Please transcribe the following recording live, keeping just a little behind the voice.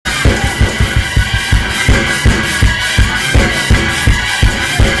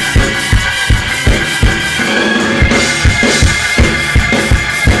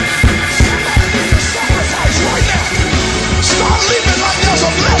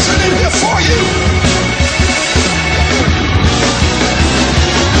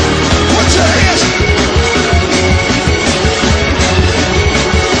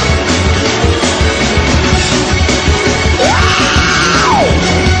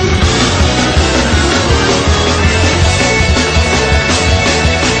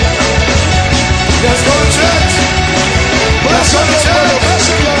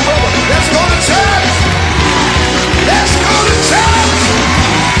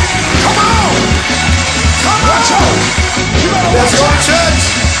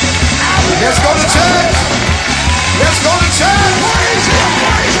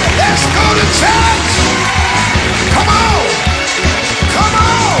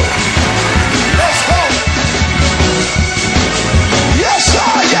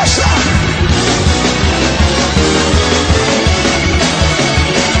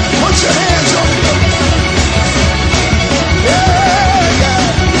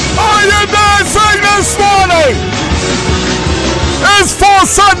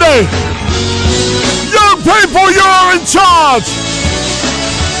Sunday. Young people, you're in charge.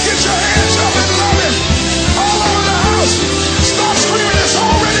 Get your hands up and love it. All over the house. Stop screaming, it's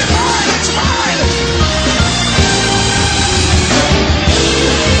already mine. It's mine.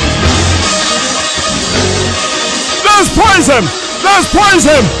 Let's praise him. Let's praise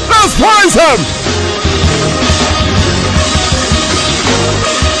him. Let's praise him.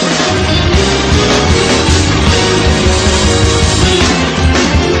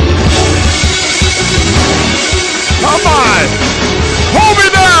 Come on. Hold me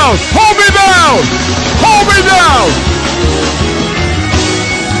down. Hold me down. Hold me down.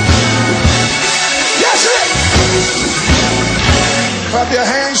 Yes, it. Clap your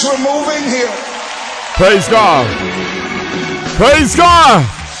hands. We're moving here. Praise God. Praise God.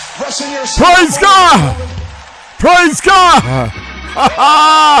 Praise God. Praise God.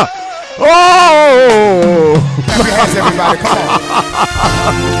 Oh. Clap your hands, everybody. Come on.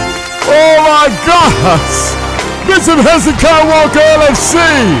 Oh my gosh. Bishop Hezekiah Walker LFC.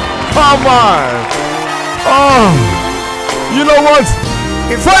 Come on. Oh. You know what?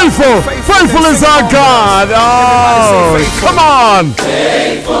 Faithful. Faithful is our God. Oh. Come on.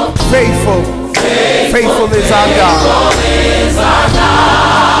 Faithful. Faithful. Faithful is our God.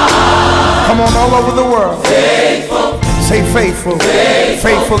 Come on, all over the world. Faithful. Say faithful.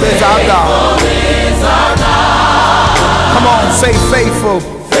 Faithful is our God. Come on, say faithful.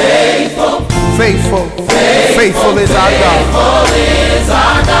 Faithful. Faithful. Faithful is our God.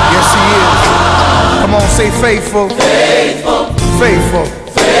 Yes, he is. Come on, say faithful. Faithful. Faithful.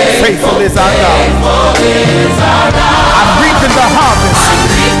 Faithful is our God. I'm reaping the harvest.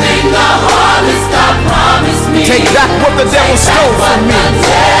 Take back what the devil stole from me.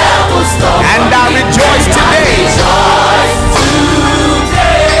 And I rejoice today.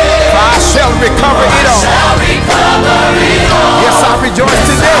 For I shall recover it all. Yes, I rejoice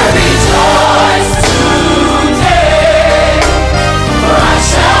today. For I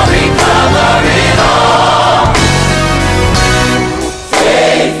shall recover it all.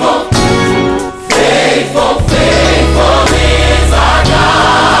 Faithful, faithful, faithful is our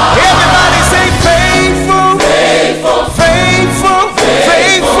God. Everybody say faithful, faithful, faithful,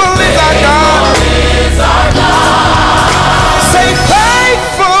 faithful is our God.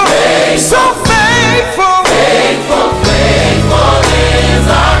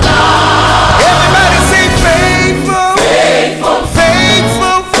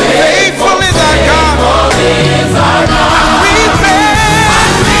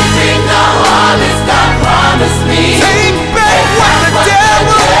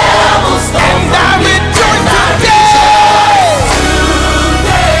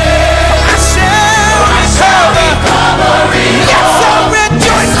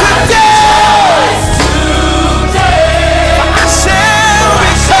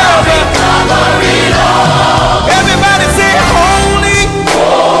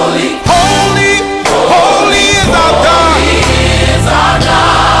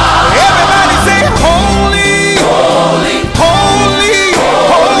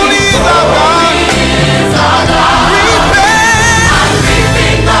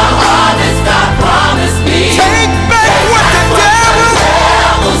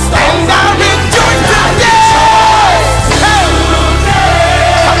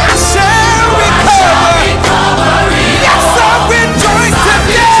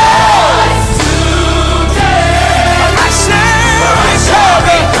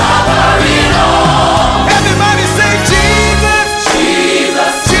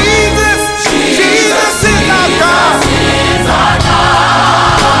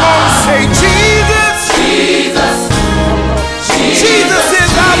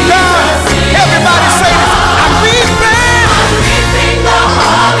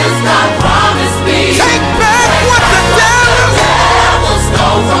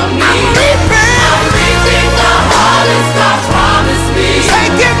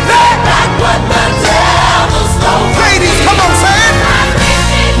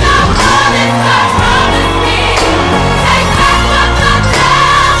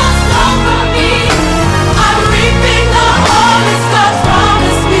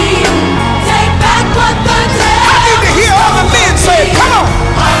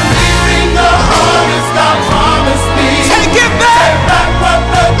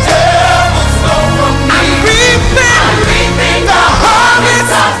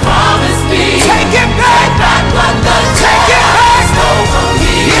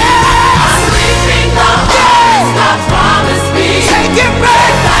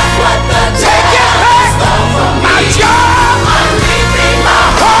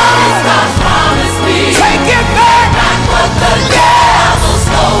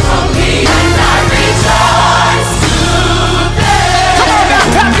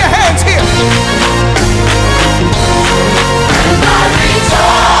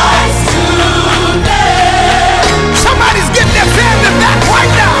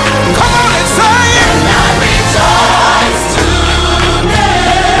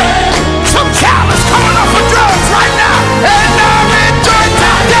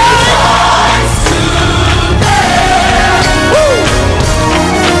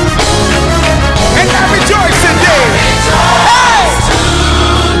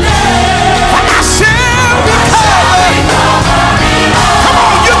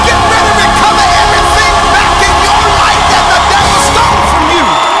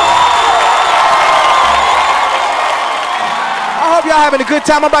 having a good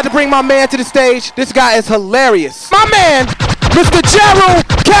time. I'm about to bring my man to the stage. This guy is hilarious. My man, Mr. Gerald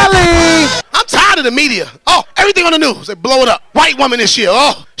Kelly. I'm tired of the media. Oh, everything on the news, they blow it up. White woman this year,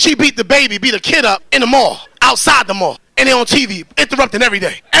 oh, she beat a kid up in the mall, outside the mall. And they on TV, interrupting every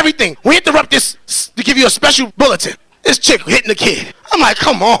day. Everything. We interrupt this to give you a special bulletin. This chick hitting the kid. I'm like,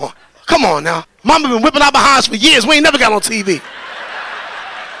 come on. Come on now. Mama been whipping our behinds for years. We ain't never got on TV.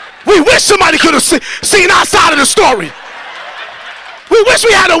 We wish somebody could have seen our side of the story. We wish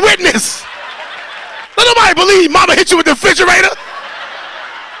we had a witness. Let nobody believe mama hit you with the refrigerator.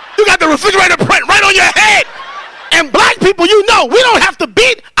 You got the refrigerator print right on your head. And black people, you know, we don't have to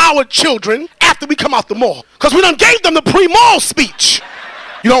beat our children after we come out the mall. Because we done gave them the pre-mall speech.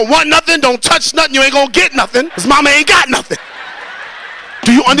 You don't want nothing, don't touch nothing, you ain't gonna get nothing. Because mama ain't got nothing.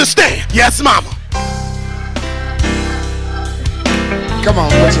 Do you understand? Yes, mama. Come on,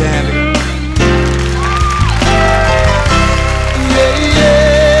 put your hand in. Yeah,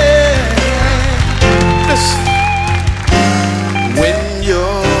 yeah. Listen. When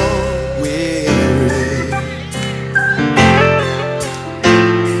you're weary,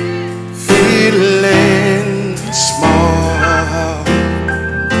 feeling small,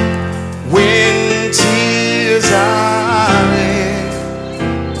 when tears are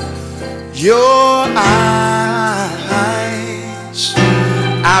in your eyes,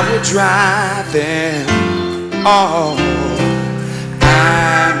 I will dry them all.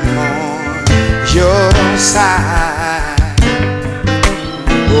 I'm on your side.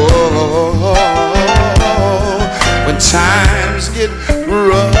 Oh, when times get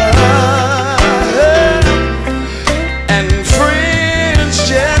rough and friends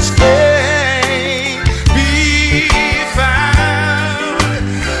just can't be found,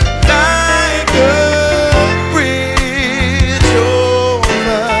 like a bridge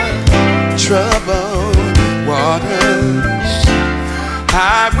over troubled waters,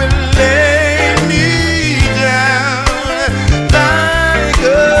 I will lay me down like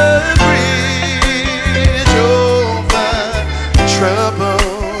a bridge over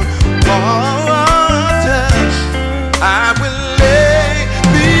troubled waters. I will lay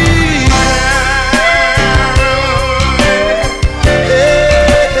me down.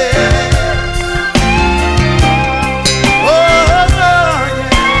 Yeah. Oh,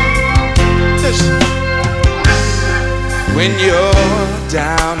 yeah. Listen. When you're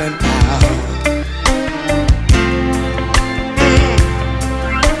down and out,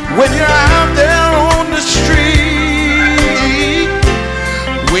 when you're out there on the street,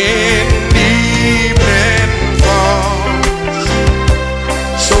 when evening falls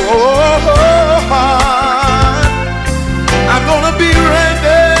so hard, I'm gonna be right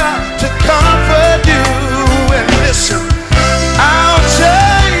there to comfort you. And listen, I'll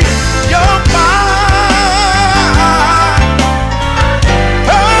take your part.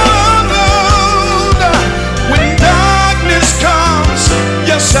 Oh Lord, when darkness comes,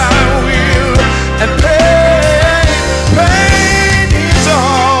 yes I will. And pain is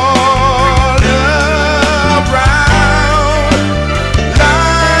all around,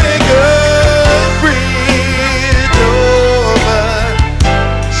 like a bridge over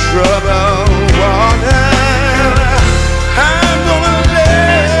troubled water. I'm gonna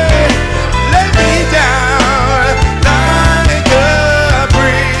lay me down like a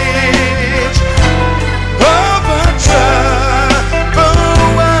bridge over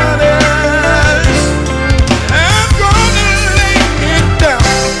troubled waters. I'm gonna lay me down,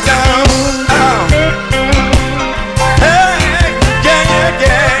 down. Hey, yeah, yeah,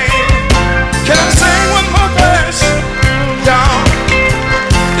 yeah. Can I sing one more verse? Y'all,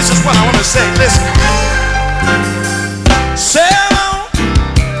 this is what I want to say. Listen. Sail on,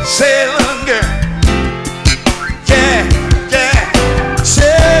 sail on, girl. Yeah, yeah.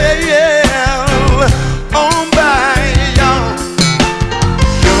 Sail on by, y'all.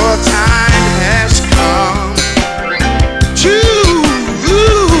 Your time has come to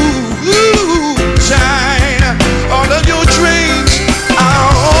shine. All of your dreams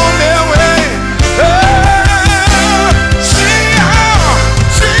are on their way. Oh, see how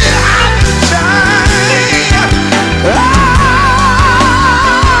you shine. Oh,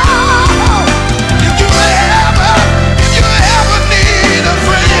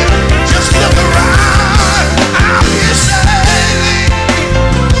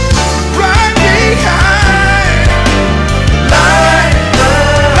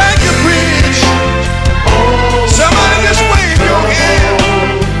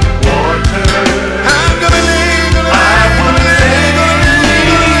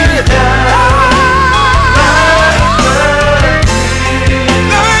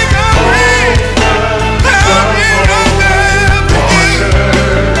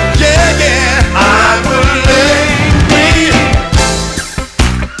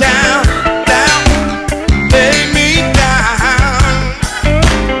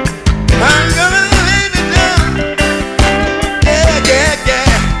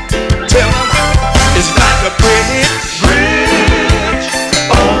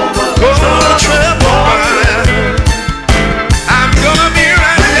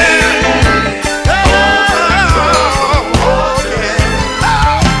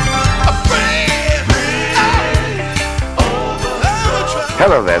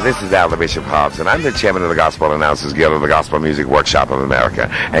 Hello there, this is Al the Bishop Hobbs, and I'm the chairman of the Gospel Announcers Guild of the Gospel Music Workshop of America.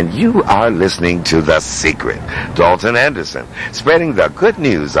 And you are listening to The Secret. Dalton Anderson, spreading the good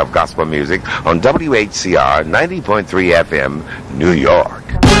news of gospel music on WHCR 90.3 FM, New York.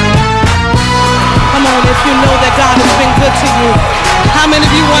 Come on, if you know that God has been good to you, how many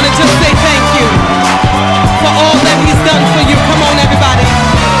of you want to just say thank you for all that He's done for you? Come on, everybody.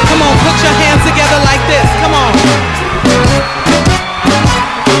 Come on, put your hands together like this. Come on.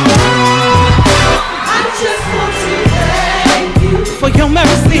 I just want to thank you for your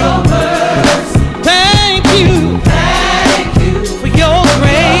mercy. Thank you. Thank you for your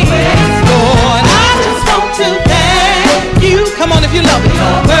grace, Lord. I just want to thank you. Come on, if you love it.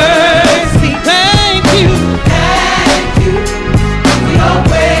 Your mercy. Thank you. Thank you for your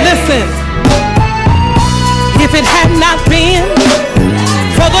grace. Listen, if it had not been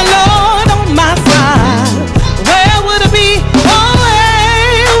for the Lord on my side, where would I be? Oh,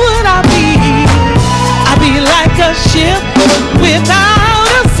 where would I be? I'd be like a ship without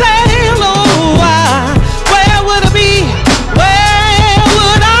a sail. Oh, where would I be? Where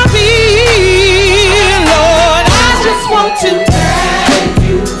would I be? Lord, I just want to thank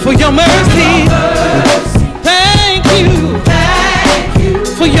you for your mercy. Thank you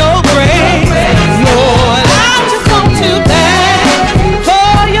for your grace. Lord, I just want to thank you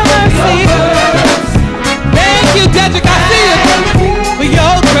for your mercy. Thank you, Dedrick, I see you, for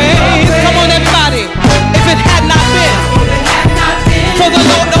your grace. Come on, everybody. If it had not been for the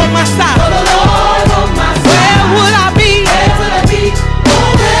Lord on my side, where would I be?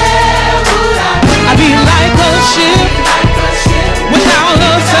 I'd be like a ship without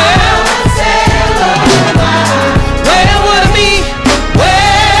a sail. Where would I be?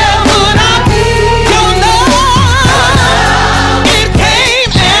 Where would I be? Your love, it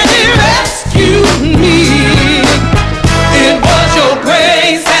came and it rescued me. It was your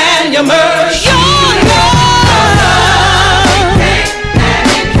grace and your mercy. Your love,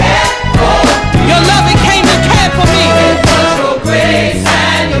 your love, it came and cared for me. It was your grace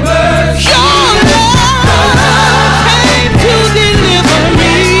and your mercy. Your love came to deliver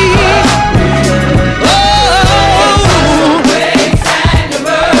me. Oh, grace and your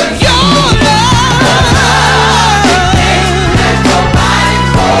mercy. Your love,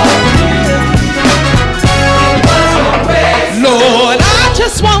 Lord, I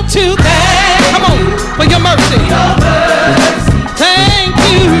just want to thank, come on, for your mercy. Thank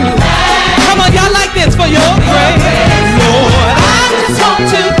you. Come on, y'all like this, for your grace. Lord, I just want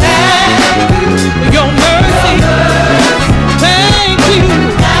to thank you for your mercy. Thank you.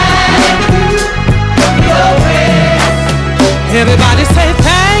 Everybody say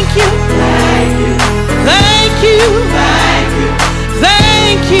thank you. Thank you.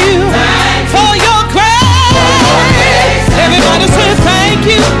 Thank you for your grace. Everybody say thank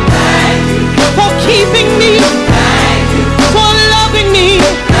you for keeping me, for loving me.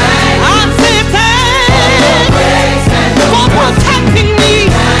 I say thank you for protecting me,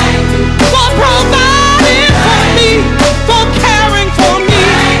 for providing for me, for caring for me.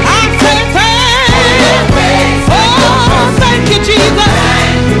 I say thank you. Oh, thank you, Jesus.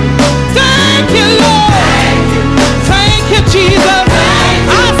 Thank you, Lord. Thank you, Jesus.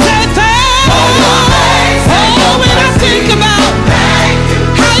 I say thank you. Oh, when I think about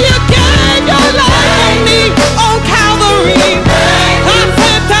how you gave your life for me on Calvary, I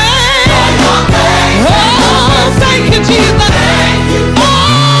say thank you. Oh, thank you, Jesus.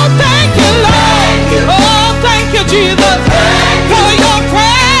 Oh, thank you, Lord. Oh, thank you, Jesus, for your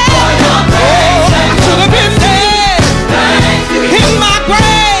grace. Oh, I should have been dead in my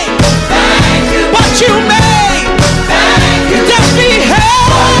grave, but you made death be hell.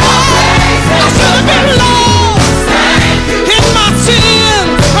 I should have been lost in my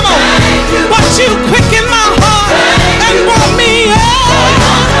sins. Come on, but you quickened my heart and brought me out.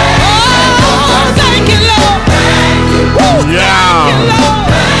 Oh, thank you, Lord. Woo, Yeah. thank you, Lord.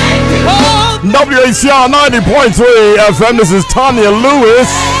 Oh, WHCR 90.3 FM. This is Tanya Lewis.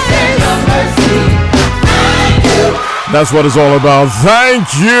 That's what it's all about.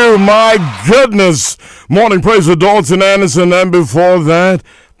 Thank you, my goodness. Morning praise with Dalton Anderson, and before that,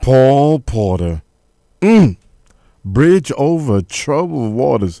 Paul Porter. Bridge over troubled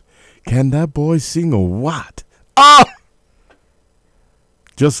waters. Can that boy sing or what? Ah!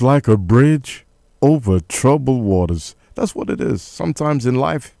 Just like a bridge over troubled waters. That's what it is. Sometimes in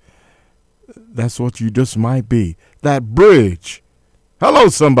life, that's what you just might be. That bridge. Hello,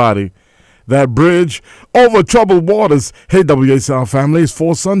 somebody. That bridge over troubled waters. Hey, WHCR family, it's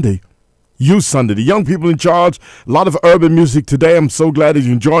for Sunday. Youth Sunday. The young people in charge. A lot of urban music today. I'm so glad that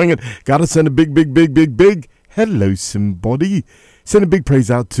you're enjoying it. Gotta send a big hello, somebody. Send a big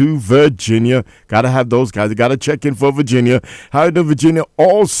praise out to Virginia. Got to have those guys. Got to check in for Virginia. How you doing, Virginia?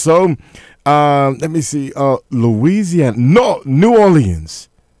 Also, let me see. Louisiana. No, New Orleans.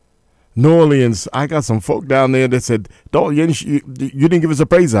 New Orleans. I got some folk down there that said, Dalton, you didn't give us a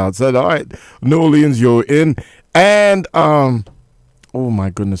praise out. Said, all right, New Orleans, you're in. And, oh my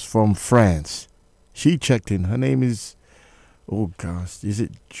goodness, from France. She checked in. Her name is, oh gosh, is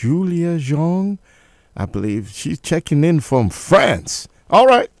it Julia Jean? I believe she's checking in from France. All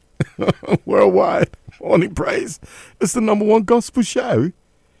right. Worldwide morning praise. It's the number one gospel show.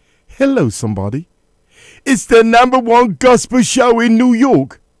 Hello, somebody. It's the number one gospel show in New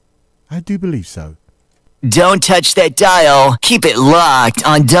York. I do believe so. Don't touch that dial. Keep it locked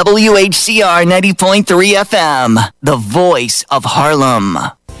on WHCR 90.3 FM, the voice of Harlem.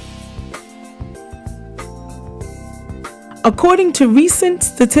 According to recent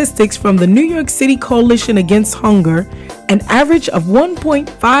statistics from the New York City Coalition Against Hunger, an average of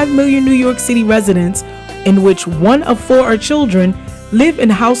 1.5 million New York City residents, in which 1 of 4 are children, live in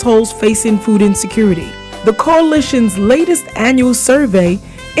households facing food insecurity. The coalition's latest annual survey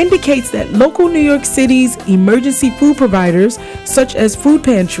indicates that local New York City's emergency food providers, such as food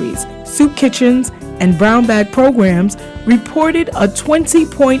pantries, soup kitchens, and brown bag programs, reported a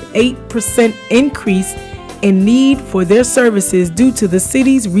 20.8% increase in need for their services due to the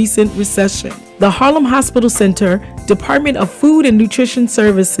city's recent recession. The Harlem Hospital Center Department of Food and Nutrition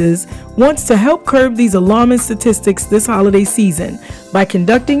Services wants to help curb these alarming statistics this holiday season by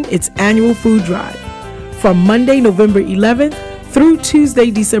conducting its annual food drive. From Monday, November 11th through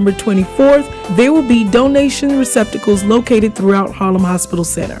Tuesday, December 24th, there will be donation receptacles located throughout Harlem Hospital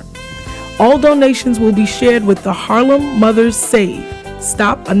Center. All donations will be shared with the Harlem Mothers Save,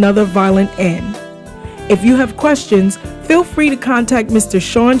 Stop Another Violent End. If you have questions, feel free to contact Mr.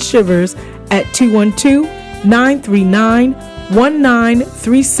 Sean Shivers at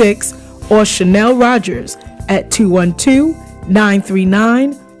 212-939-1936 or Chanel Rogers at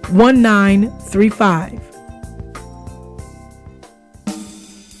 212-939-1935.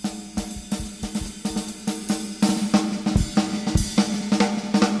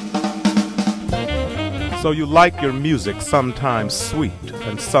 So you like your music sometimes sweet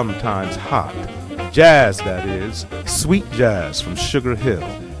and sometimes hot. Jazz, that is. Sweet jazz from Sugar Hill.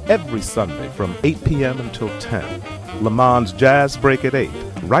 Every Sunday from 8 p.m. until 10. Le Mans Jazz Break at 8.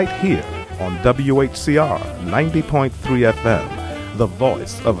 Right here on WHCR 90.3 FM. The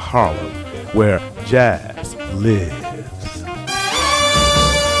voice of Harlem, where jazz lives.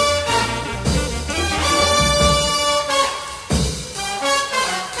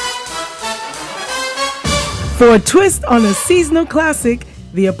 For a twist on a seasonal classic,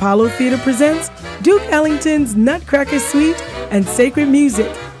 the Apollo Theater presents Duke Ellington's Nutcracker Suite and Sacred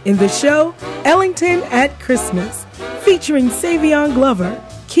Music in the show Ellington at Christmas, featuring Savion Glover,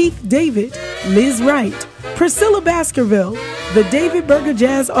 Keith David, Liz Wright, Priscilla Baskerville, the David Berger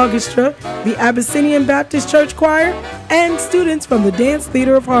Jazz Orchestra, the Abyssinian Baptist Church Choir, and students from the Dance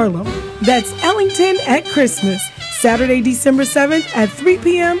Theater of Harlem. That's Ellington at Christmas, Saturday, December 7th at 3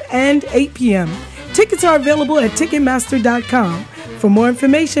 p.m. and 8 p.m. Tickets are available at Ticketmaster.com. For more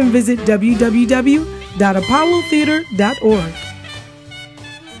information, visit www.apollotheater.org.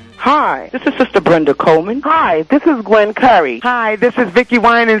 Hi, this is Sister Brenda Coleman. Hi, this is Gwen Curry. Hi, this is Vicki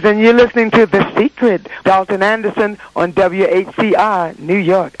Winans, and you're listening to The Secret, Dalton Anderson on WHCR, New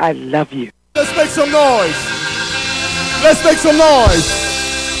York. I love you. Let's make some noise. Let's make some noise.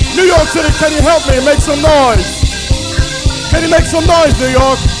 New York City, can you help me make some noise? Can you make some noise, New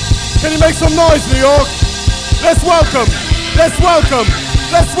York? Can you make some noise, New York? Let's welcome. Let's welcome.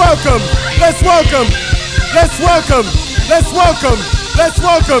 Let's welcome. Let's welcome. Let's welcome. Let's welcome. Let's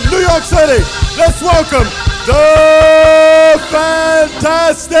welcome New York City. Let's welcome the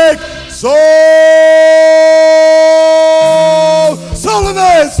fantastic Soul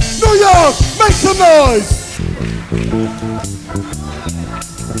Soliners. New York, make some noise.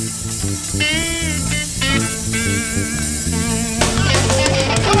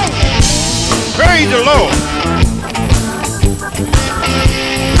 Praise the Lord.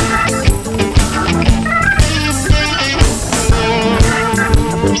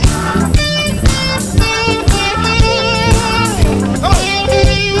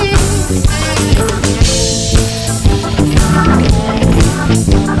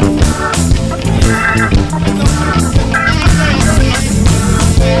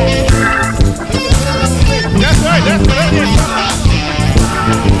 That's right, that's what it is.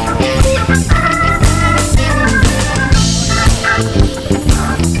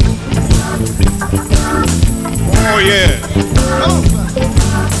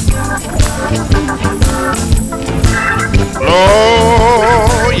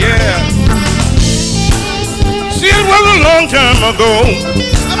 time ago,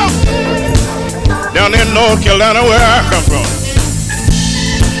 down in North Carolina where I come from,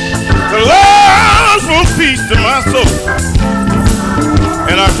 the Lord spoke peace to my soul,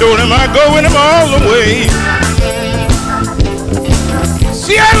 and I told him I'd go with him all the way.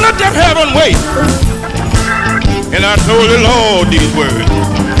 See, I looked up heaven way, and I told the Lord these words: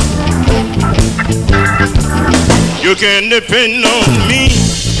 you can depend on me.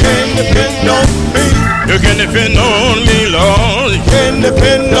 You can depend on me. You can depend on me, Lord. You can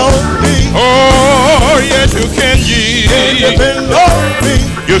depend on me. Oh, yes, you can, Jesus. You can depend on me.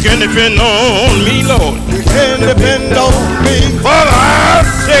 You can depend on me, Lord. You can depend on me. Father, I'll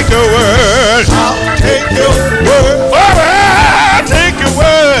take your word. I'll take your word. Father, I'll take your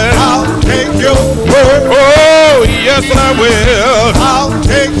word. I'll take your word. Oh, yes, I will. I'll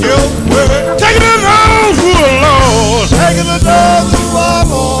take your word. Take it to those who are lost. Take it to those who are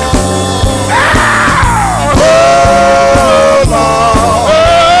lost. Oh, Lord. Oh,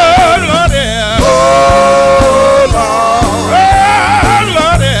 Lord, yeah. Oh, Lord. Oh,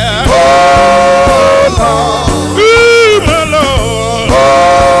 Lord, yeah. Oh, Lord. Ooh, my Lord. Oh,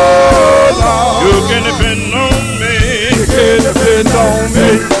 Lord. You can depend on me. You can depend on me.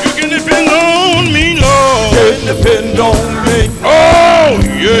 You can depend on me, Lord. You can depend on me. Oh,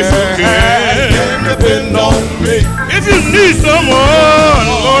 yes, you can. You can depend on me. If you need someone,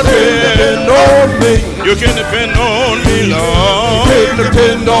 Lord, you can depend on me. You can depend on me, Lord. You can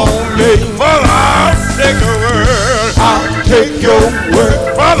depend on me. Father, I'll take your word. I'll take your word.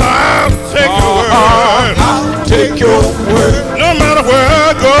 Father, I'll take your word. I'll take your word. No matter where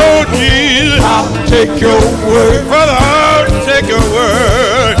I go, Jesus, I'll take your word. Father, I'll take your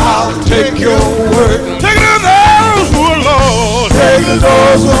word. I'll take your word. Take it to those who are lost. Take it to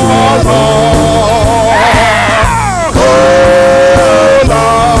those who are lost. Oh,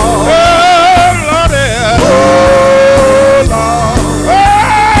 Lord.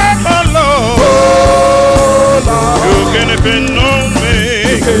 Depend on me.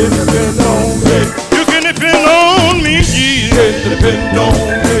 You can depend on me. You can depend on me, Jesus. You can depend on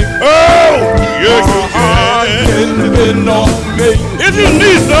me. Oh, yes, you can depend on me. If you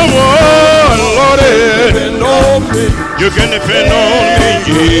need someone, Lord, depend on me. You can depend on me,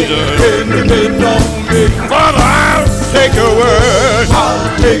 Jesus. You can depend on me. Father, I'll take your word. I'll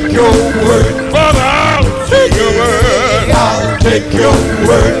take your word. Father, I'll take your word. I'll take your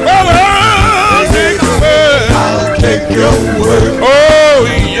word. Father, I'll take your word. I'll take your word. Oh,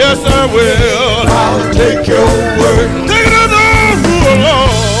 yes, I will. I'll take your word. Take it to those who are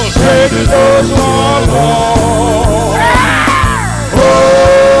lost. Take it to those who are lost. Oh,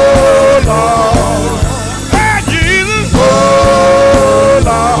 Lord. Hey, Jesus. Oh,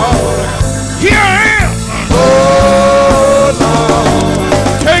 Lord. Here I am. Oh,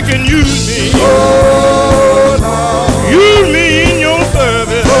 Lord. Take and use me. Oh, Lord. Use me in your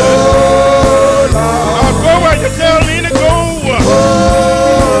service. Oh, Lord. I'll go where you tell me to go. Oh,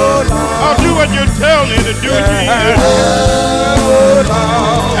 Lord. I'll do what you tell me to do, Jesus. Oh,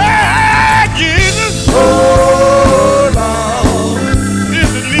 Lord. Hey, Jesus. Oh, Lord. This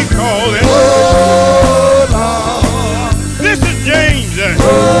is me calling. Oh, Lord. This is James.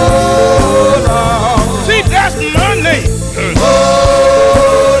 Oh, Lord. See, that's my name.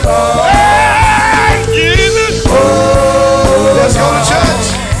 Oh, Lord. Hey, Jesus. Oh, let's go to church.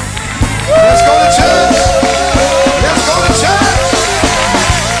 Let's go to church. Let's go to church.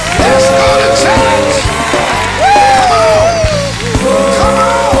 Let's go to church. Come on. Come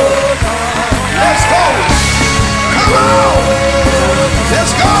on. Let's go. Come on.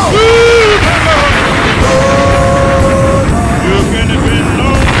 Let's go. You can depend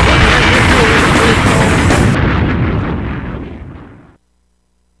on me.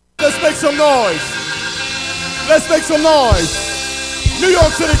 Let's make some noise. Let's make some noise. New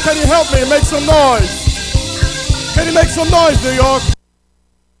York City, can you help me make some noise? Can you make some noise, New York?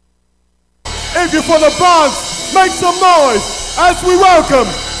 If you're from the Bronx, make some noise as we welcome,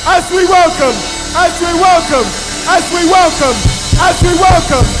 as we welcome, as we welcome, as we welcome, as we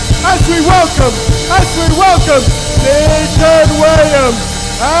welcome, as we welcome, as we welcome, Deacon Williams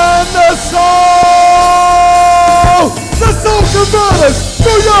and the Soul Converters,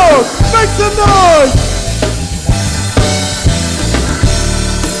 New York, make some noise.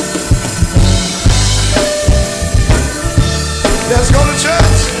 Let's go to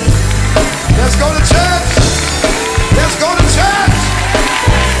church. Let's go to church. Let's go to church.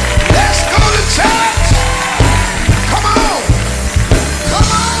 Let's go to church. Come on. Come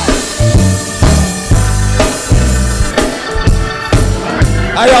on.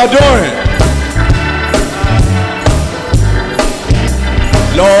 How y'all doing?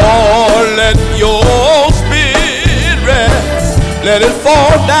 Lord, let your spirit Let it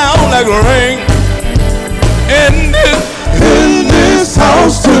fall down like rain in this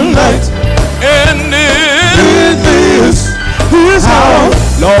house tonight. In this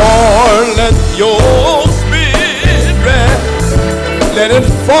house, Lord, let your spirit let it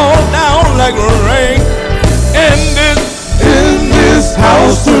fall down like rain in this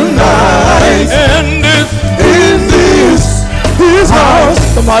house tonight. In this house,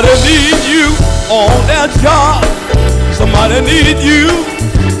 somebody needs you on their job. Somebody needs you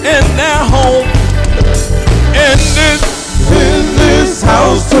in their home. In this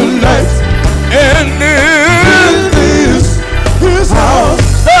house tonight. In this house.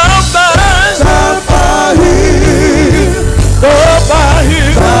 Stop by here. Stop by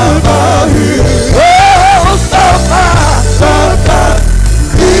here. Stop by here. Oh, stop by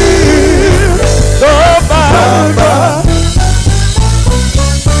here. Stop by.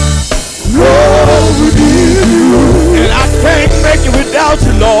 Lord, we need you. And I can't make it without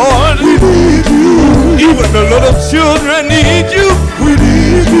you, Lord. We need you. Even the little children need you. We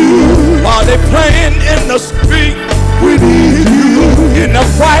need you. While they playing in the street, we need you. In the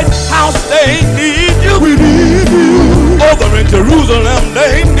White House, they need you. We need you. Over in Jerusalem,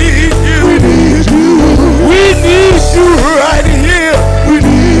 they need you. We need you. We need you right here. We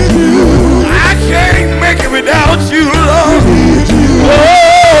need you. I can't make it without you, Lord. We need you. Oh,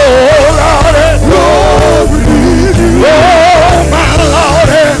 Lord. Lord, we need you. Oh, my Lord.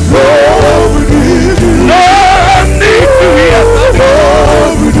 Lord, we need you. Lord, I need you here.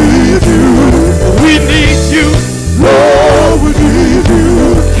 Lord, we need you. We need you. Lord, we need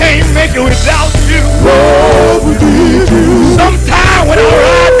you. Can't make it without you. Lord, we need you. Sometime when I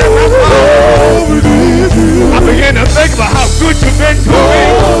ride down my Lord, we need you. I begin to think about how good you've been to me.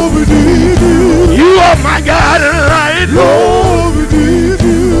 Lord, we need you. You are my God and light. Lord, we need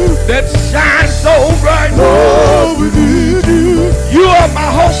you. That shines so bright. Lord, we need you. You are my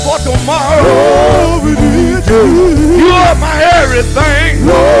hope for tomorrow. Lord, we need you. You are my everything.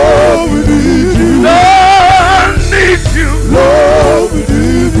 Lord, we need you. Lord, I need you. Lord, we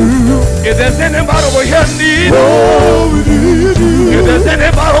need you. If there's anybody over here need him, Lord, we need you. If there's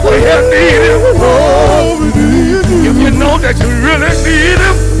anybody over here need him, Lord, we need you. If you know that you really need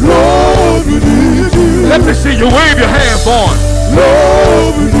him, Lord, we need you. Let me see you wave your hand for him.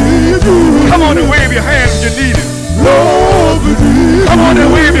 Lord, we need you. Come on and wave your hand if you need him. Lord, we need you. Come on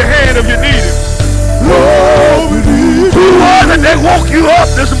and wave your hand if you need him. Lord, we need you. Who was it that woke you up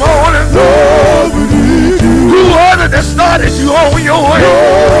this morning? Lord, we need you. Who was it that started you on your way?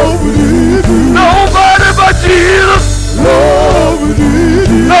 Lord, we need you. Nobody but Jesus. Lord, we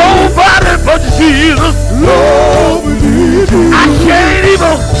need you. Nobody but Jesus. Lord, we need you. I can't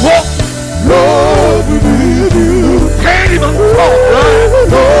even walk. Lord, we need you. Can't even talk, right?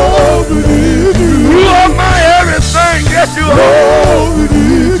 Lord, we need you. You are my everything, yes you are. Lord, we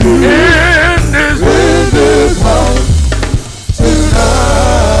need you. In this house tonight.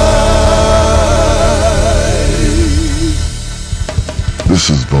 This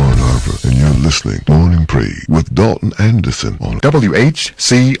is Vaughn Harper, and you're listening Morning Praise with Dalton Anderson on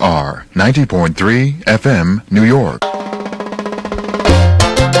WHCR 90.3 FM, New York.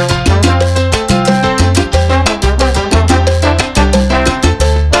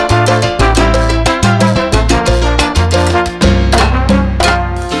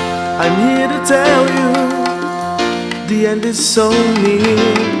 And it's so near.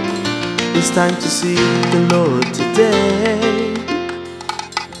 It's time to see the Lord today,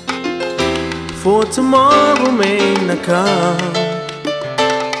 for tomorrow may not come.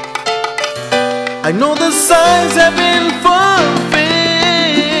 I know the signs have been fulfilled.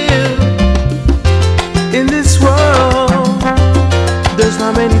 In this world there's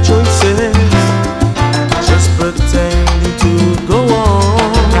not many choices, just pretending to go on.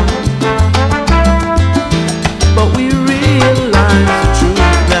 But we realize the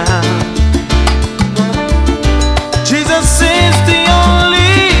truth now. Jesus is the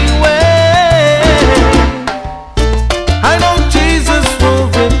only way. I know Jesus will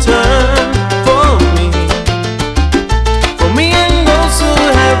return for me and those who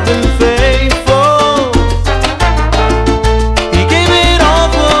have been faithful. He gave it all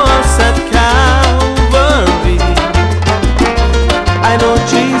for us at Calvary. I know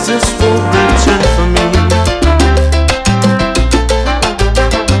Jesus will return for me.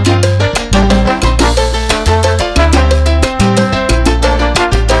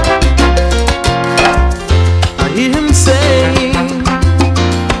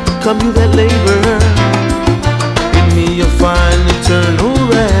 Come you that labor, in me you'll find eternal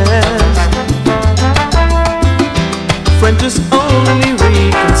rest. Friend, just only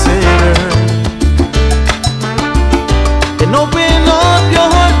reconsider and open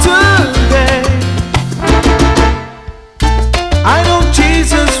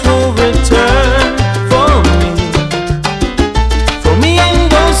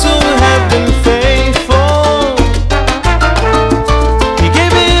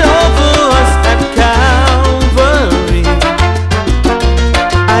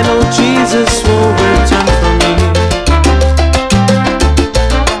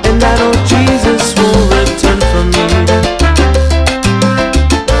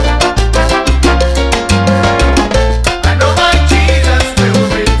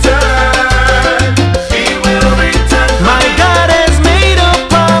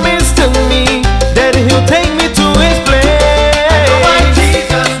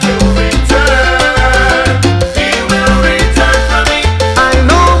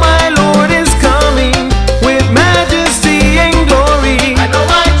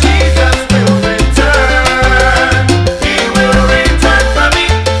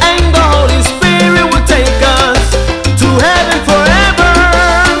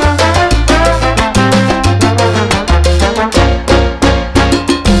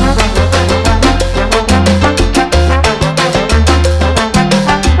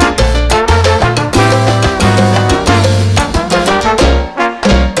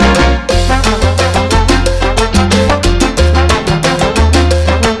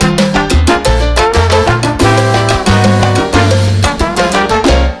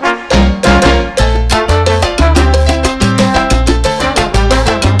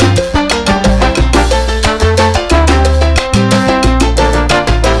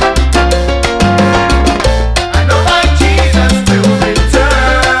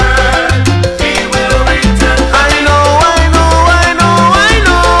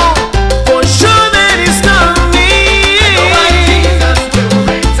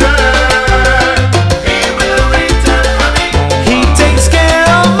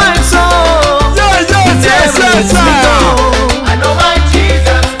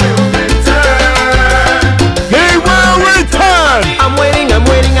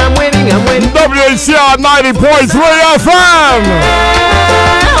WHCR 90.3 FM.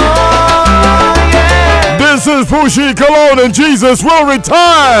 This is Whcr Cologne and Jesus will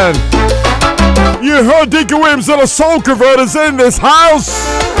return. You heard Deacon Williams and the Soul Converters in this house.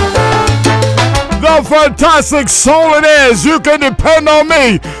 The fantastic soul it is. You can depend on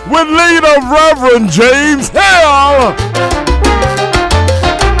me with leader Reverend James Hill.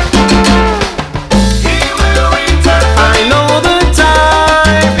 I know the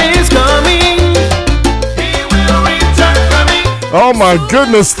time is coming. He will return for me. Oh my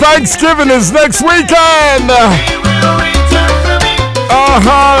goodness, Thanksgiving is next weekend. He will return for me.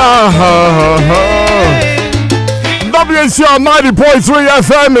 WHCR 90.3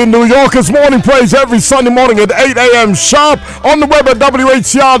 FM in New York. It's morning praise every Sunday morning at 8 a.m. sharp. On the web at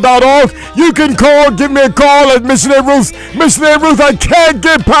WHCR.org. You can call, give me a call at Missionary Ruth. Missionary Ruth, I can't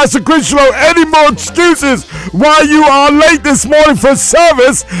give Pastor Critchlow any more excuses why you are late this morning for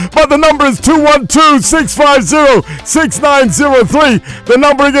service. But the number is 212-650-6903. The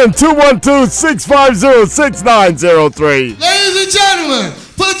number again, 212-650-6903. Ladies and gentlemen,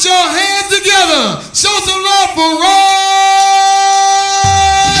 put your hands together. Show some love for Roy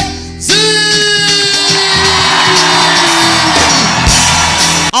Z.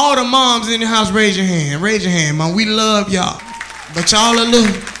 All the moms in the house, raise your hand. Raise your hand, mom. We love y'all. But y'all a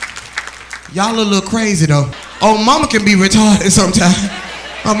little crazy though. Oh, mama can be retarded sometimes.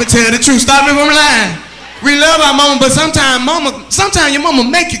 I'm gonna tell the truth. Stop me from lying. We love our mama, but sometimes your mama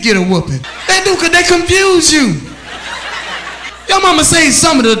make you get a whooping. They do, cause they confuse you. Your mama say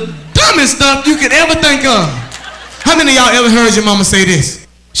some of the dumbest stuff you could ever think of. How many of y'all ever heard your mama say this?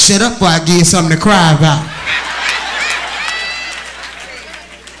 Shut up before I give you something to cry about.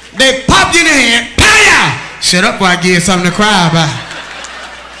 They pop you in the hand, pow! Shut up before I give you something to cry about.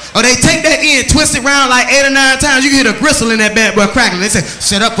 Or they take that end, twist it around like 8 or 9 times. You can hear the gristle in that bad boy crackling. They say,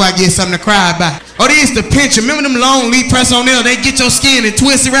 shut up before I give you something to cry about. Or they used to pinch you. Remember them long lead press on there? They get your skin and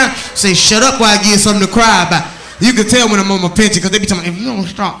twist it around. Say, shut up before I give you something to cry about. You can tell when a mama pinch you because they be talking, if you don't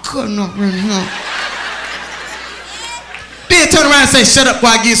start cutting up right now. Then turn around and say, shut up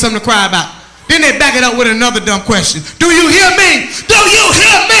before I give you something to cry about. Then they back it up with another dumb question. Do you hear me? Do you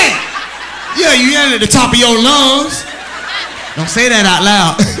hear me? Yeah, you yelling at the top of your lungs. Don't say that out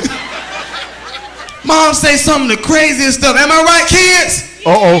loud. Mom say some of the craziest stuff. Am I right, kids?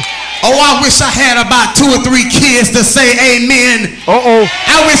 Uh-oh. Oh, I wish I had about 2 or 3 kids to say amen. Uh-oh.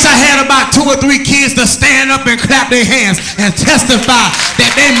 I wish I had about 2 or 3 kids to stand up and clap their hands and testify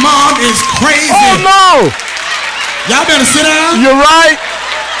that their mom is crazy. Oh, no. Y'all better sit down. You're right.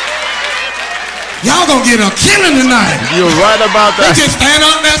 Y'all gonna get a killing tonight. You're right about that. They just stand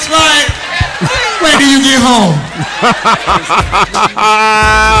up, that's right. When do you get home?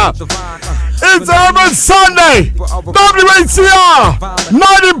 It's every Sunday. WHCR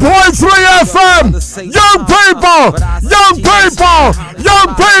 90.3 FM. Young people, young people,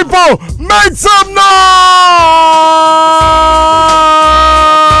 young people, make some noise.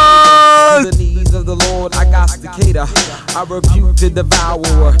 The needs of the Lord, I got to cater. I rebuke the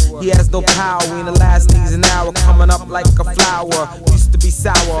devourer. He has no power in the last days and hour, coming up like a flower. Used to be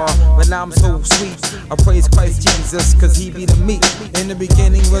sour, but now I'm so sweet. I praise Christ Jesus, cause he be the meat. In the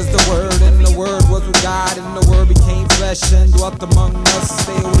beginning was the word, and the word was with God, and the word became flesh and dwelt among us.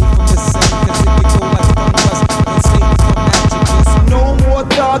 Stay away from the sin, cause it can go like fungus. And Satan come at you just. No more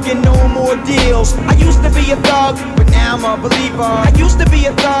thug and no more deals. I used to be a thug, but now I'm a believer. I used to be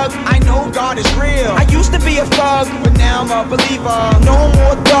a thug, I know God is real. I used to be a thug, but now I'm a believer. No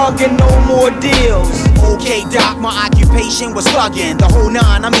more thug and no more deals. Okay, Doc, my occupation was thugging. The whole 9,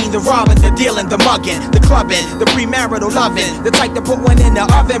 I mean the robbing, the dealing, the mugging, the clubbing, the premarital loving. The type to put one in the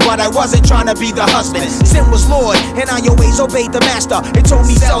oven, but I wasn't trying to be the husband. Sin was Lord, and I always obeyed the master. It told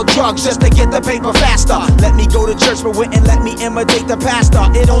me sell drugs just to get the paper faster. Let me go to church, but wouldn't let me imitate the pastor.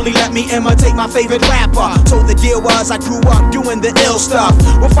 It only let me imitate my favorite rapper. So the deal was I grew up doing the ill stuff.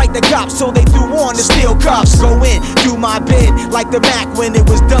 We'll fight the cops till they threw on the steel cuffs. Go in, do my bid, like the Mac when it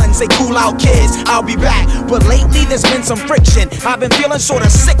was done. Say cool out kids, I'll be back. But lately there's been some friction. I've been feeling sorta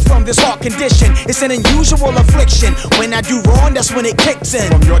sick from this heart condition. It's an unusual affliction. When I do wrong, that's when it kicks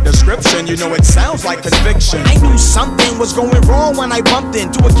in. From your description, you know it sounds like conviction. I knew something was going wrong when I bumped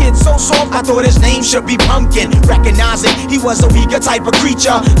into a kid so soft I thought his name should be Pumpkin. Recognizing he was a weaker type of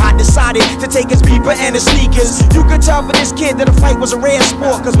creature, I decided to take his beeper and his sneakers. You could tell for this kid that a fight was a rare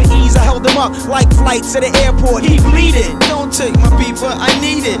sport, cause with ease I held him up like flights at the airport. He bleeded. Don't take my beeper, I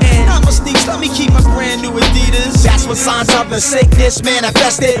need it. And I'ma sneaks, let me keep my brand new Adidas. That's what signs of the sickness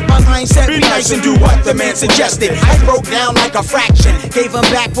manifested. My mindset be nice and do what the man suggested. I broke down like a fraction, gave him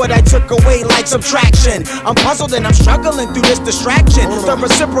back what I took away like subtraction. I'm puzzled and I'm struggling through this distraction. The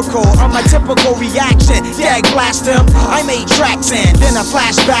reciprocal of my typical reaction. Dag blast him, I made tracks and then a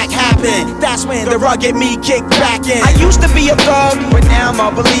flashback happened. That's when the rugged me kicked back in. I used to be a thug, but now I'm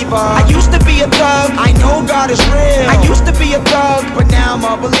a believer. I used to be a thug, I know God is real. I used to be a thug, but now I'm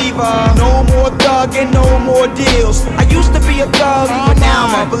a believer. No more thug and no more deals. I used to be a thug, but now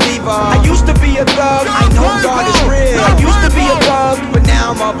I'm a believer. I used to be a thug, I know God is real. I used to be a thug, but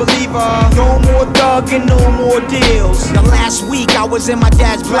now I'm a believer. No more thug and no more deals. The last week I was in my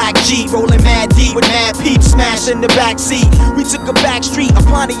dad's black Jeep, rolling mad deep with mad peeps, smashing the back seat. We took a back street, a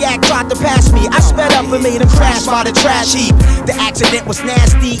Pontiac tried to pass me. I sped up and made him crash by the trash heap. The accident was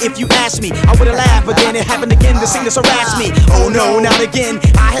nasty if you ask me. I would've laughed, but then it happened again. The singers harassed me. Oh no, not again.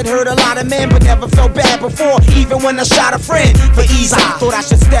 I had heard a lot of men, but never felt bad before. Even when I shot a friend for ease, I thought I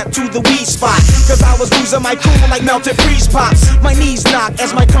should step to the weed spot, cause I was losing my cool like melted freeze pops. My knees knocked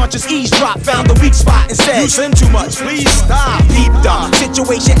as my conscious eavesdrop, found the weak spot and said, you sin too much, please stop. Deep the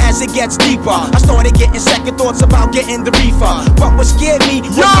situation as it gets deeper. I started getting second thoughts about getting the reefer. But what scared me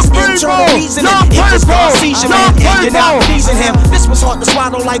was this internal reasoning. It was called seizure, man, and you're not pleasing him. This was hard to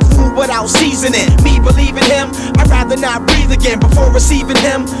swallow like food without seasoning. Me believing him, I'd rather not breathe again before receiving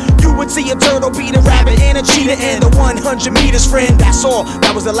him. You would see a turtle beat a rabbit and a cheetah and the 100 meters friend. That's all,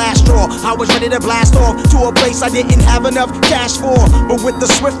 that was the last straw. I was ready to blast off to a place I didn't have enough cash for. But with the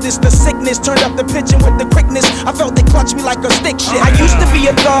swiftness, the sickness turned up the pitch, and with the quickness, I felt it clutch me like a stick shift. I used to be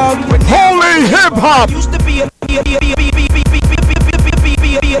a thug, but holy hip hop. I used to be a thug.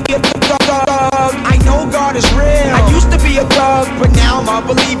 I know God is real. I used to be a thug, but now I'm a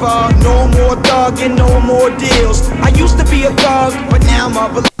believer. No more thug and no more deals. I used to be a thug, but now I'm a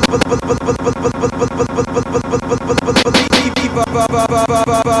believer.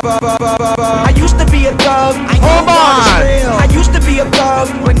 I used to be a thug. I know God is real. I used to be a thug,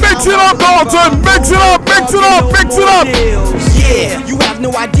 but now mix it up, Dalton. Mix it up, mix it up, mix it up. Yeah, you have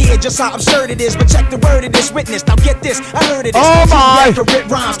no idea just how absurd it is, but check the word of this witness. Now get this, I heard it is. Oh my! Rip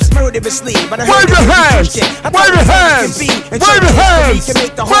rhymes murderously, but I heard wave your hands, wave your hands, wave your hands,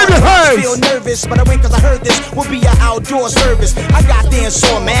 wave your hands. Feel nervous, but I went cause I heard this will be an outdoor service. I got there and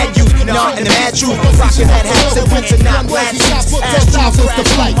saw mad youth, not in the mad truth, rocking that hats and winter, not black suits.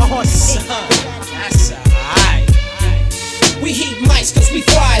 We heat mics cause we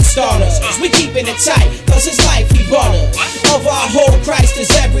fire starters. We keeping it tight cause it's life we brought us. Of our whole Christ is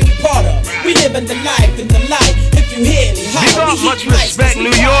every part of. We living the life in the light. If you hear me, big up, much respect,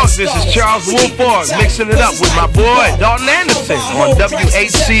 New York. This is Charles Woolford mixing it up with my boy Dalton Anderson on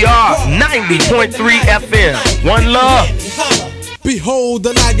Whcr 90.3 FM. One love. Behold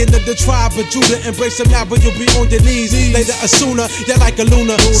the lion of the tribe of Judah. Embrace him now, but you'll be on your knees. Later a sooner, you're like a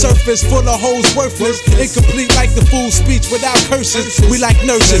lunar. Surface full of hoes worthless. Incomplete like the fool speech without curses. We like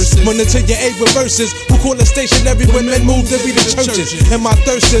nurses, monitor your aid with verses. Who call it stationary when men move to be the churches. And my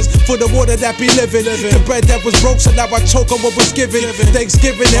thirst is for the water that be living. The bread that was broke, so now I choke on what was given.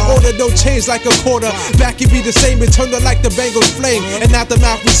 Thanksgiving in order, no change like a quarter. Back it be the same, eternal like the Bengals flame. And out the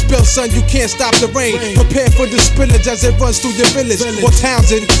mouth we spill, son, you can't stop the rain. Prepare for the spillage as it runs through the village. Or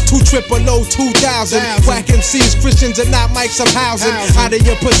Townsend, 200 2000. Whack MCs, Christians and not mics, I'm housing. Out of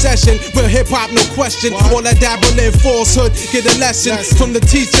your possession, real hip hop, no question. All that dabble in falsehood, get a lesson from the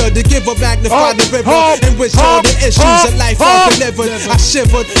teacher to give a magnified the river in which all the issues of life are delivered. I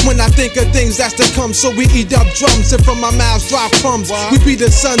shivered when I think of things that's to come, so we eat up drums and from my mouths drop crumbs. We be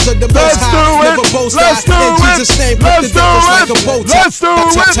the sons of the Most High, never boast that. In Jesus' name, put the devils like a bow tie. Let's do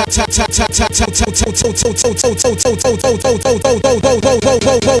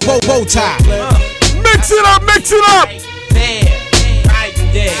Mix it up, mix it up. There, right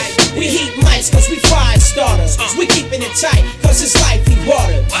there. We heat mics cause we fire starters. We keeping it tight cause it's life we brought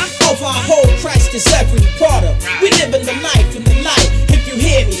it. Of our whole Christ is every part of. We living the life in the light. If you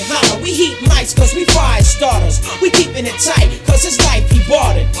hear me, holla. We heat mics cause we fire starters. We keeping it tight cause it's life we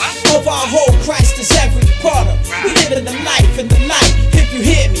brought it. Of our whole Christ is every part of. We living the life in the light. If you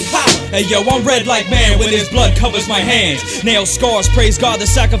hear me, holla. Hey yo, I'm red like man when his blood covers my hands. Nail scars, praise God, the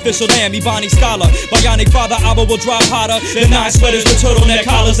sacrificial lamb. Ebony scholar, bionic father, Abba will drive hotter than 9 sweaters with turtleneck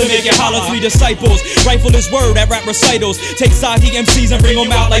collars to make it holler. 3 disciples, rifle his word at rap recitals. Take side MCs and bring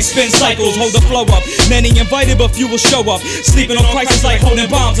them out like spin cycles. Hold the flow up, many invited but few will show up. Sleeping on crisis like holding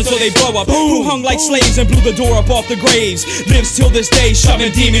bombs until they blow up. Who hung like slaves and blew the door up off the graves. Lives till this day,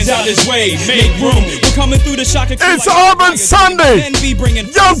 shoving demons out his way. Make room, we're coming through the shock. It's Urban Sunday.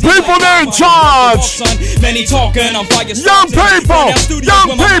 Young people in charge. Many talking, I'm fire. Young people,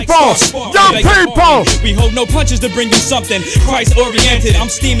 We hold no punches to bring you something Christ oriented. I'm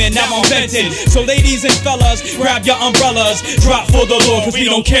steaming, now I'm venting. So ladies and fellas, grab your umbrellas, drop for the Lord, cause we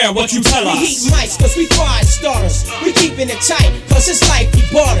don't care what you tell us. We heat mics cause we fire starters. We keeping it tight cause it's life we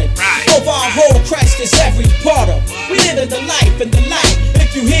bought it. Over our whole Christ is every part of. We living the life and the light.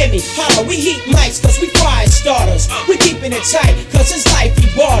 If you hear me, holler. We heat mics cause we fire starters. We keeping it tight cause it's life we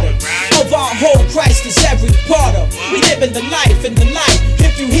bought it. Over our whole Christ is every part of. We living the life and the light.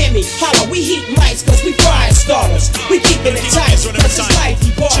 If you hear me, holler. We heat mics cause we fire starters. We keeping it tight cause it's life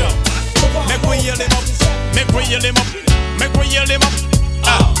we bought it. Make we yell him up. Make we yell him up. Make we yell him up.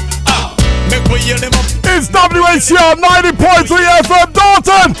 Make we yell him up. It's WHCR 90.3 FM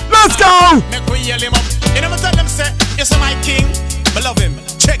Dalton. Let's go. Make we yell him up. You never tell them say, yes, my king. I love him.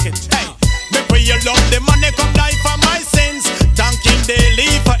 Check it. Hey. Make we yell up. The money come die for my sins. Thank him daily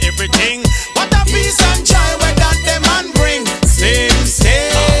for everything. What a peace and joy where that the man bring. Sing,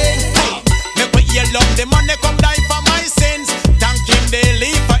 sing. Hey. Make we yell up. The money come die for my sins. Thank him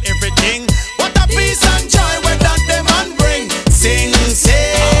daily for everything. What a peace and joy where that the man bring. Sing,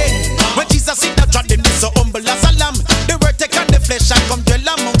 sing. When Jesus in the trod him, so humble as a lamb. The word take on the flesh and come dwell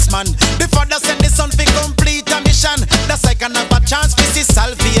amongst man. The Father sent the Son for complete a mission. The second have a chance to see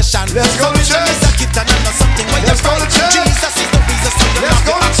salvation. Let's go to church. Is a kit and not something when Let's you go to church. Jesus is the reason, so you Let's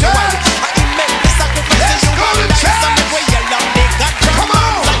go to church. He made the sacrifice. Let's go to church. And the way you love the God come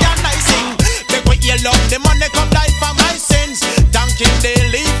on. Zionizing. The way you love the money come die for my sins. Thank him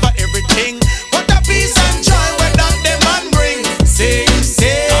daily for everything. What a peace and joy when that the man bring. Sing,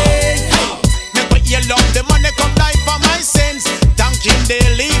 sing. The way you love the money come die for my sins. Thank him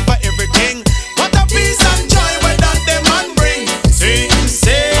daily for everything. What a peace and joy when that the man bring. Sing,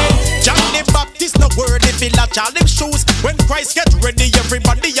 sing. John the Baptist no word if he latch all him shoes. When Christ get ready,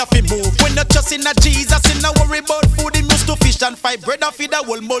 everybody have to move. When not just in a Jesus, in a worry about food. Him used to fish and fight bread and feed a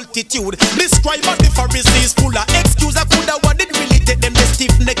whole multitude. The scribe and the Pharisees full of excuse. I coulda what did really take them the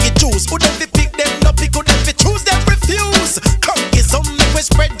stiff-necked Jews. Who them fi pick them no pick, who them fi choose them refuse. Come get some make we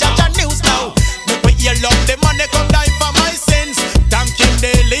spread Jaja news now. Make we hear love the money come die for my sins. Thank him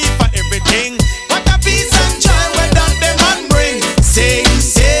daily for everything. What a peace and joy when that the man bring. Sing,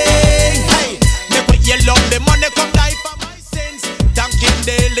 sing, hey. Make we hear love the money come die for my sins. Thank him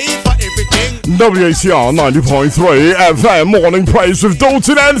daily for everything. WHCR 90.3 FM Morning Praise with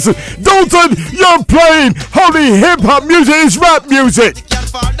Dalton Anderson. Dalton, you're playing holy hip-hop music. It's rap music.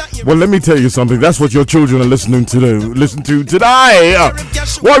 Well, let me tell you something. That's what your children are listening to today.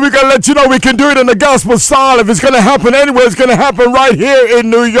 Well, we're going to let you know we can do it in the gospel style. If it's going to happen anywhere, it's going to happen right here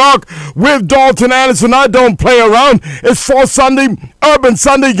in New York with Dalton Anderson. I don't play around. It's for Sunday, Urban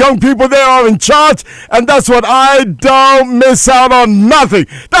Sunday. Young people, they are in charge. And that's what I don't miss out on nothing.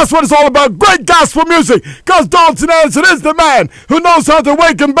 That's what it's all about. Great gospel music. Because Dalton Anderson is the man who knows how to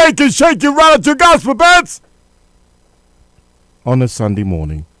wake and bake and shake you right out your gospel beds on a Sunday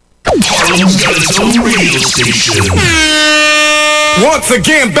morning. Harlem's got its own radio station. Once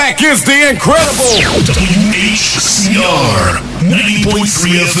again, back is the incredible WHCR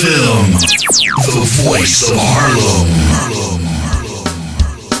 90.3 FM, the voice of Harlem.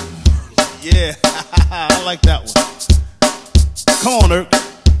 Yeah, I like that one. Come on, Irk.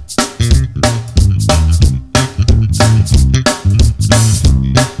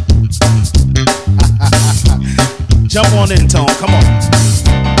 Jump on in, Tone. Come on.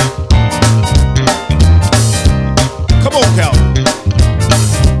 Come on, Calvin.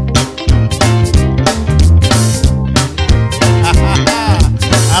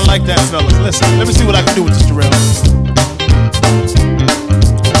 I like that, fellas. Listen, let me see what I can do with this, Jarrell.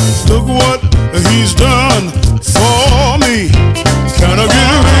 Look what he's done for me. Can I get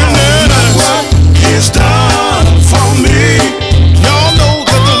a real dance? What he's done for me. Y'all know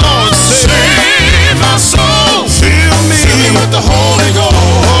that the Lord said, save my soul, fill me with the Holy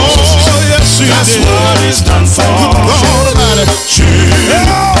Ghost. Oh, yes, that's did. What he's done for me.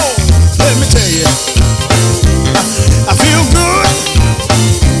 Let me tell you, I feel good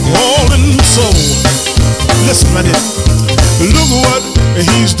all in my soul. Listen right here. Look what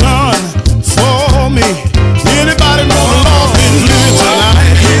he's done for me. Anybody know the Lord been good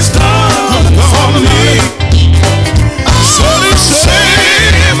tonight? He's done for me. So he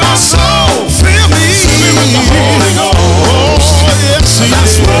saved my soul. Fill me with the Holy Ghost. Oh, yes,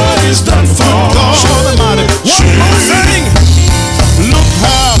 that's what he's done for God Almighty. One more thing. Look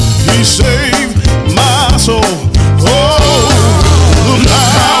how he saved my soul. Oh, look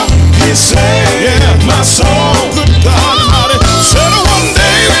how he saved my soul. Good God Almighty. Said one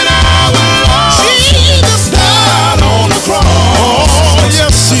day when I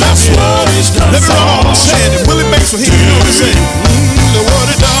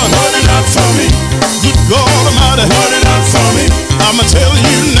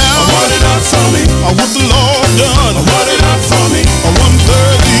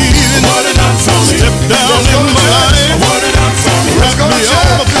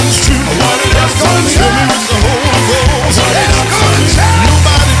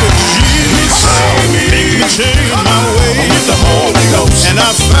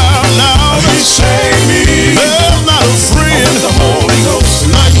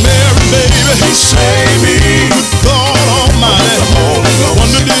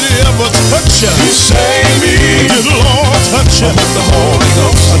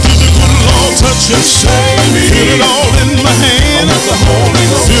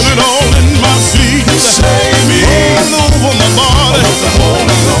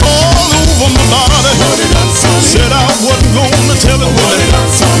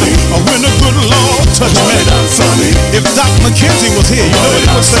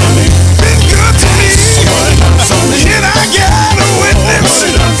Been good to me. Can I get a witness?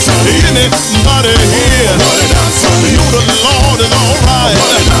 Anybody here? You the Lord is alright.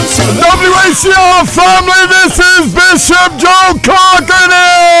 WHCR family, this is Bishop Joe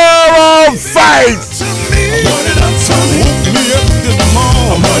Carcaner of Faith. Woke me up this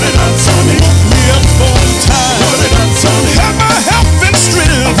morning. Woke me up on time. Have my health and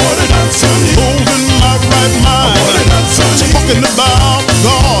strength. Holding my right mind. Talking about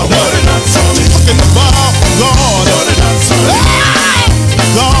God. Talking about God.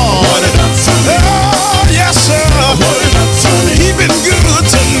 God. Oh, yes, sir. He been good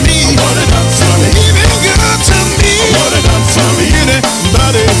to me. He been good to me.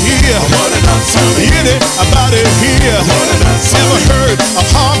 Anybody here? Anybody here? Ever heard of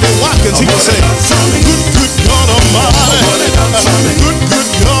Harvey Watkins? He would say, good God Almighty. Good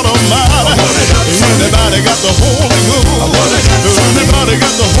God Almighty. Anybody got the Holy Ghost? Anybody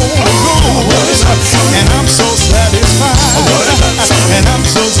got the Holy Ghost? And I'm so satisfied. And I'm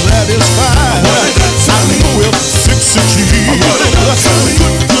so satisfied. I know he'll fix it, Jesus.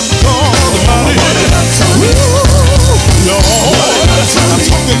 Good God Almighty. Lord, I'm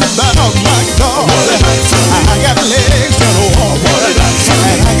talking about my God. I got legs that'll walk,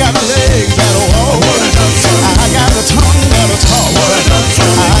 and I got legs that'll walk. I got a tongue that'll talk.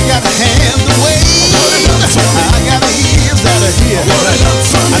 I got hands to wave. I got ears that'll hear.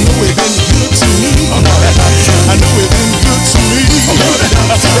 I know it's been good to me. I know it's been good to me.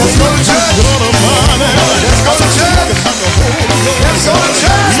 Let's go to church. Let's go to church. Let's go to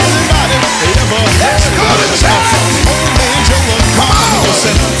church. Anybody ever? Let's go to church. Come on.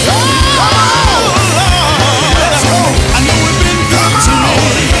 Come on. I know it's been good to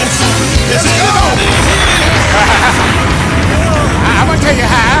me. Let's go. I'm going to tell you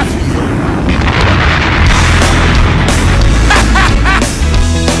how.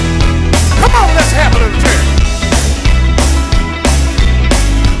 Come on, let's have a little church.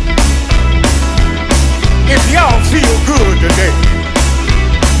 If y'all feel good today,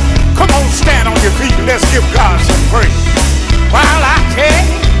 come on, stand on your feet and let's give God some praise. While I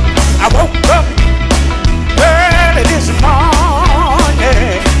came, I woke up early this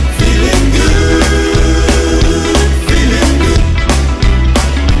morning, feeling good, feeling good.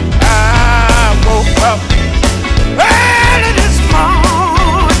 I woke up early this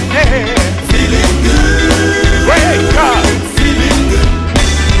morning, feeling good. Praise God, feeling good.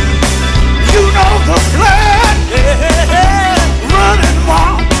 You know the blood running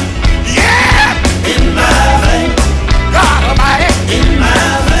warm, yeah, in my veins. God Almighty, in my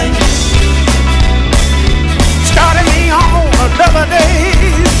veins. Started me on another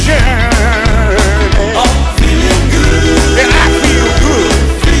day's journey. Oh, feeling good. And I feel good,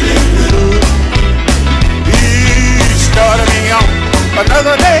 feeling good. He started me on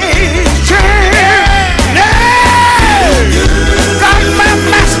another day's journey. Got my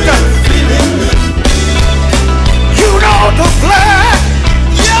master. You know the blood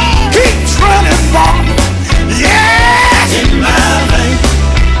keeps running warm. Yes! In my veins.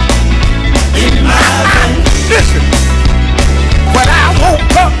 In my veins. Listen, when I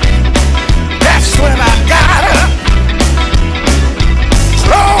woke up, that's when I got up.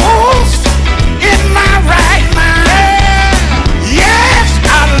 Closed in my right mind. Yes,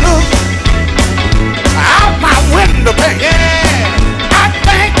 I looked out my window pane. I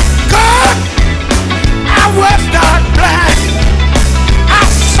thank God I was not blind. I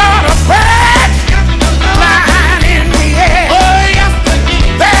saw the birds flying in the air.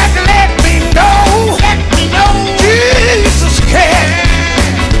 That let me know Jesus cares.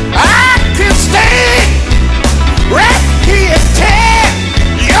 I can stay right here and tell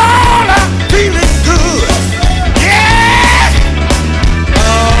y'all I'm feeling good. Yeah.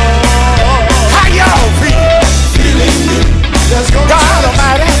 How y'all feel? Feeling good. Let's go to God church.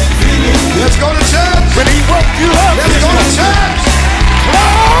 Almighty. Let's go to church. When he woke you up, let's go to church.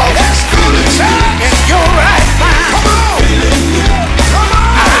 Oh, let's go to church. And you're right, man. Come on. Feeling good. Come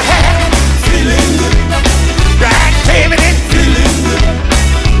on. I have feeling good. Activity. Feeling good.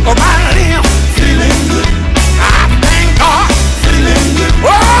 Oh, my limb. Feeling good. I thank God. Feeling good. Oh,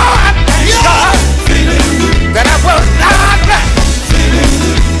 I thank God. Feeling good. That I was not blind. Feeling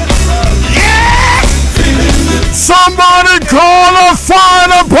good. Yeah. Feeling good. Somebody call a fire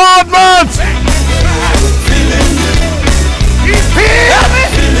department. Feeling good. You feel me?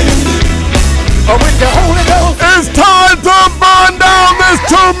 Feeling good. Oh, with the Holy Ghost. It's time to burn down this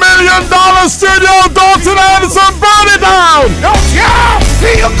 $2 million studio. Dalton Anderson, burn it down. Don't y'all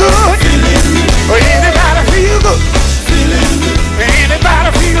feel good? Feeling good. Or anybody feel good? Feeling good. Anybody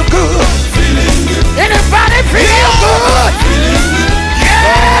feel good? Feeling good. Anybody feel good? Feeling good.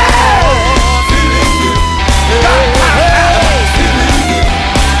 Yeah.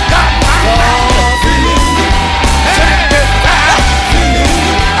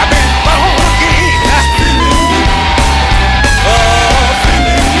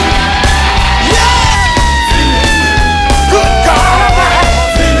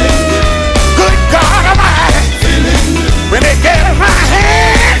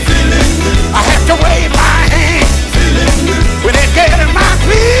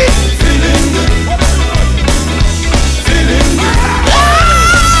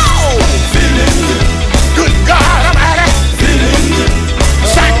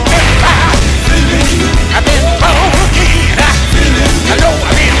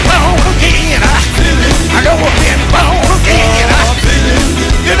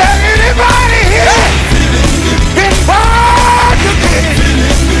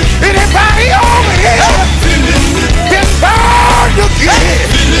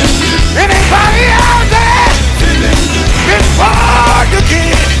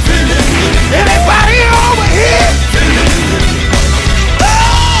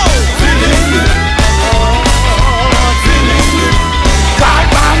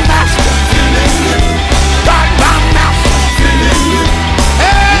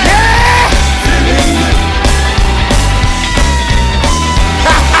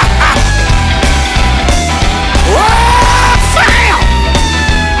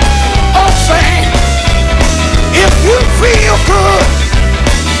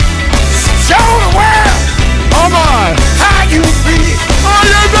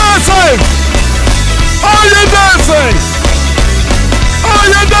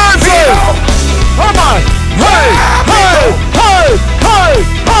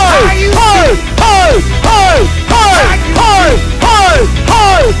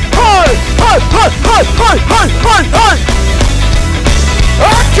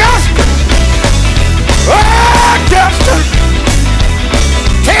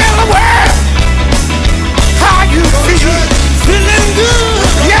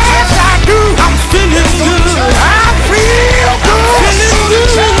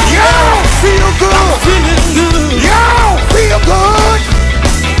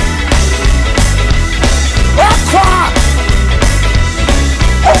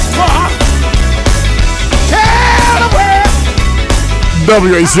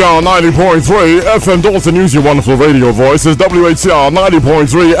 WHCR 90.3 FM Dalton, use your wonderful radio voice. It's WHCR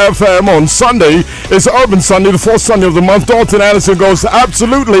 90.3 FM on Sunday. It's Urban Sunday, the fourth Sunday of the month. Dalton Anderson goes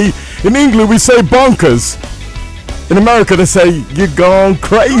absolutely. In England, we say bonkers. In America, they say you're gone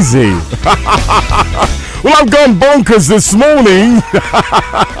crazy. Well, I've gone bonkers this morning.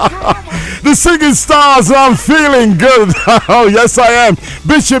 The singing stars, and I'm feeling good. Oh, yes, I am.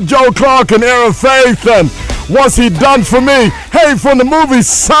 Bishop Joe Clark and Era Faith, and what's he done for me? Hey, from the movie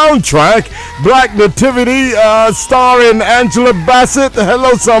soundtrack, Black Nativity, starring Angela Bassett.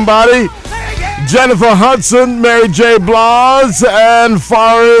 Hello, somebody. Jennifer Hudson, Mary J. Blige, and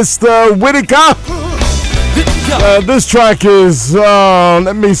Forrest Whitaker. This track is,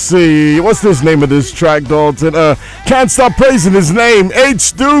 let me see, what's this name of this track, Dalton? Can't Stop Praising His Name,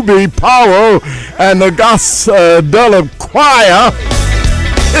 H. Doobie Powell and the Gospel Choir.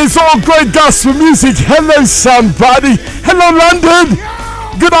 It's all great gospel music. Hello, somebody. Hello, London.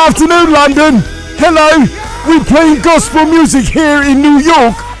 Good afternoon, London. Hello. We're playing gospel music here in New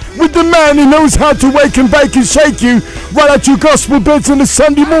York with the man who knows how to wake and bake and shake you right at your gospel beds on a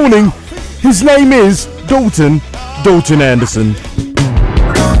Sunday morning. His name is Dalton Anderson.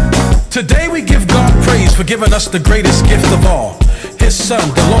 Today we give God praise for giving us the greatest gift of all, His Son,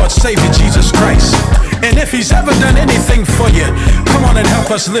 the Lord Savior Jesus Christ. And if He's ever done anything for you, come on and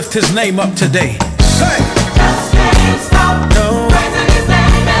help us lift His name up today. Say, just can't stop praising His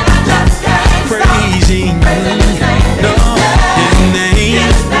name, and I just can't praising His name.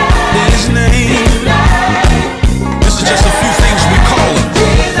 His name. This is just a few things we call Him.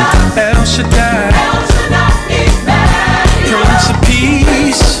 El Shaddai, Prince of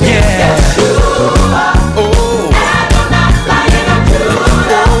Peace, yeah.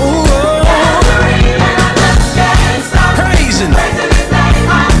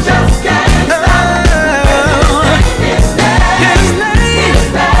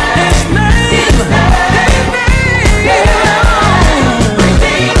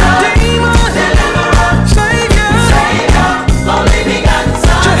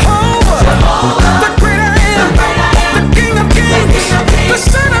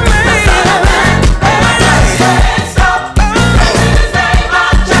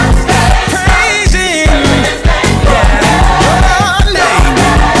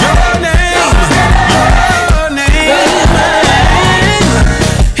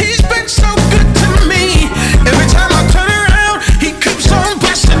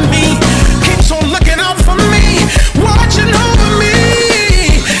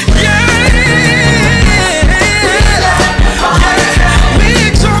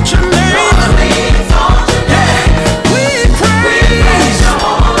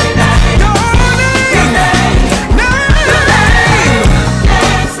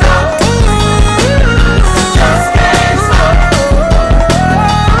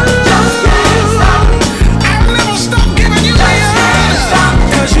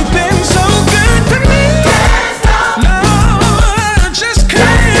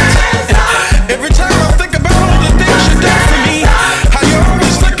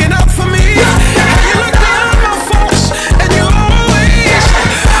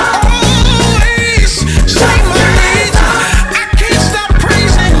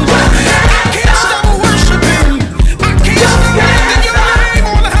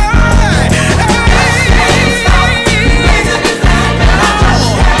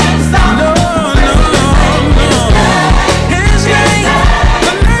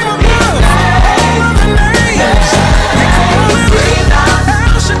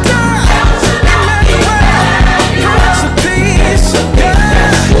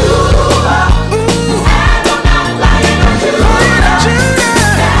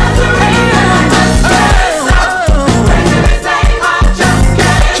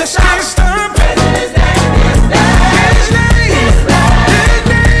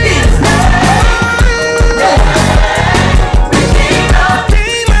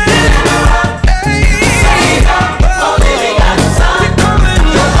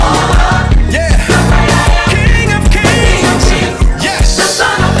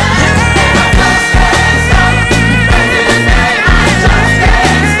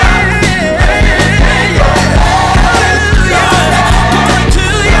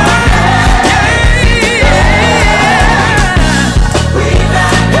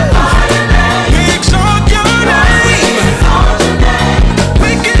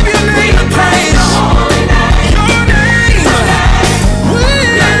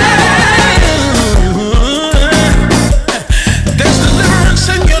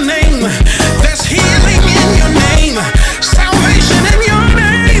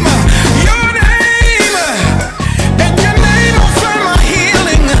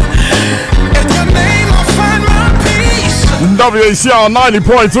 WHCR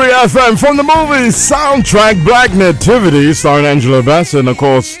 90.3 FM from the movie soundtrack Black Nativity, starring Angela Bassett and, of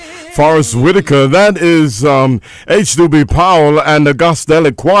course, Forrest Whitaker. That is H2B Powell and the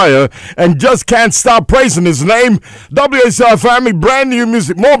Gospelic Choir, and just can't stop praising his name. WHCR family, brand new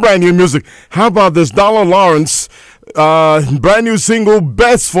music, more brand new music. How about this? Dollar Lawrence, brand new single,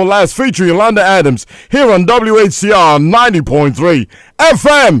 Best for Last, featuring Yolanda Adams, here on WHCR 90.3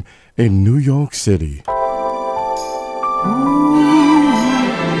 FM in New York City.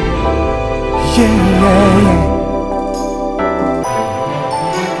 Yeah.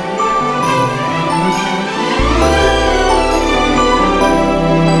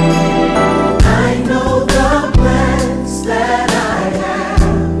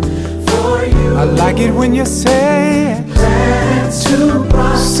 I like it when you say it,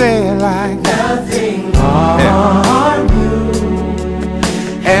 to say it like nothing harm you.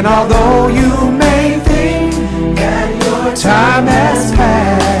 And although you may think that your time has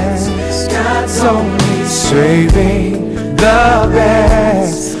passed, God's only saving the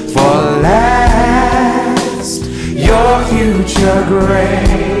best for last. Your future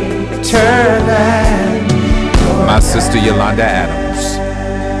greater than my sister Yolanda Adams.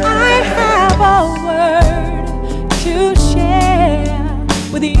 A word to share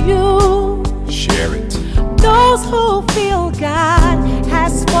with you. Share it. Those who feel God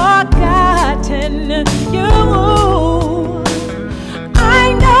has forgotten you.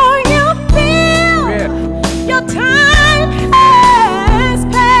 I know you feel your time has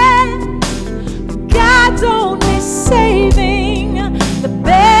passed. God's only saving the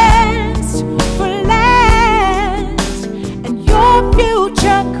best for last, and your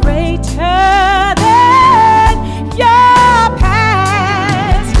future greater than your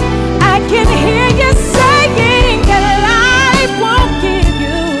past. I can hear you saying that life won't give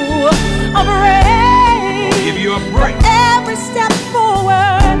you a break. Give you a break. Every step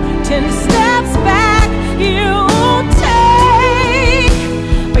forward, 10 steps back you take.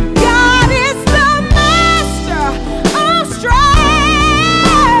 But God is the master of strategy,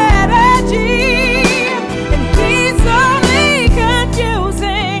 and He's only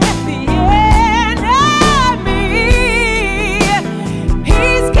confusing the enemy.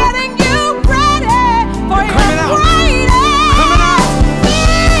 He's getting you ready for your greatest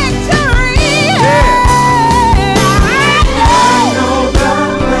victory. I know the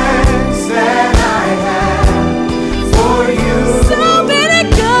plans that I have for you. So many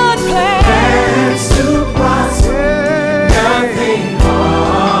good plans to prosper, nothing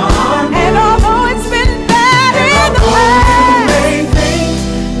harm. And although it's been bad in the past, may think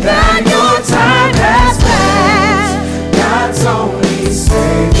that your time has passed, God's only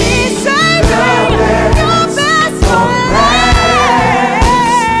saving He's saving the your best for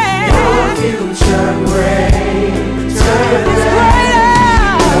last. Your future greater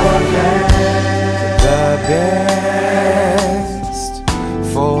than your past. The best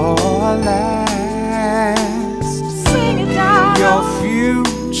for last. Sing it down. Your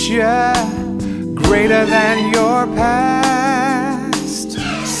future greater than your past.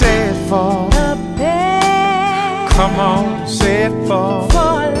 Say it for The best Come on, say it for for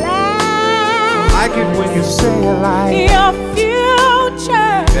last. I like it when you say it like Your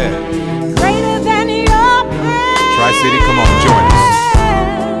future Yeah. greater than your past. Tri-City, come on, join us.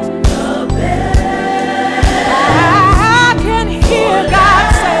 I can hear God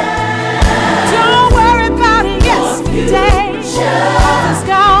say, don't worry about yesterday, 'cause it's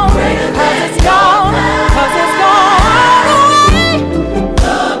gone, 'cause it's gone, 'cause it's gone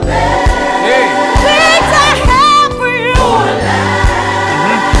away. Things I have for you,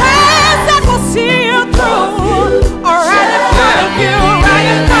 plans that will see you through, alright.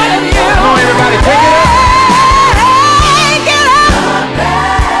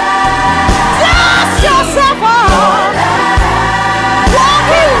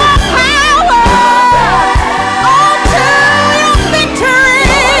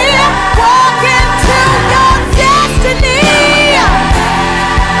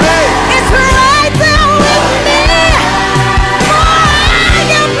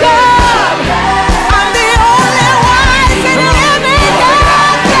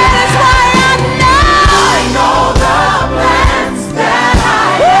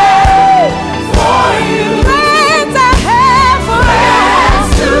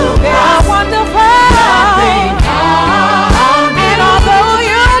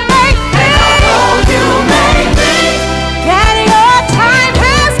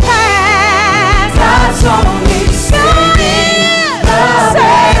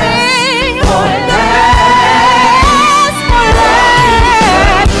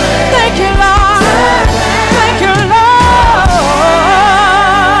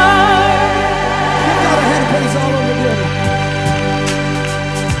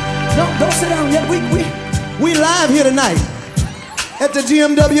 at the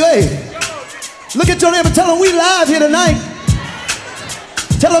GMWA. Look at your neighbor, tell them we live here tonight.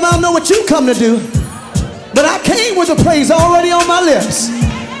 Tell them I don't know what you come to do, but I came with the praise already on my lips.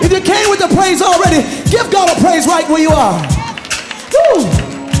 If you came with the praise already, give God a praise right where you are. Woo!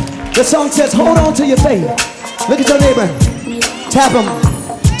 The song says, hold on to your faith. Look at your neighbor. Tap him.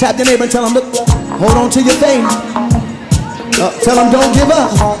 Tap your neighbor and tell him, look, hold on to your faith. Tell him don't give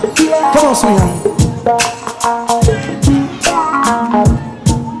up. Come on, sweetheart.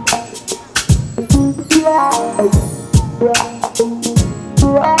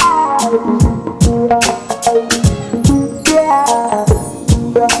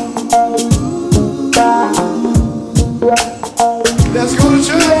 Let's go to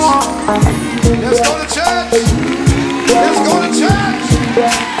church. Let's go to church. Let's go to church.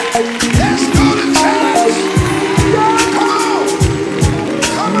 Let's go to church. Come on.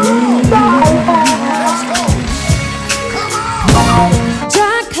 Come on. Let's go. Come on.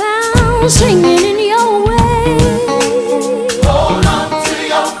 Dark clouds hanging in your way. Hold on to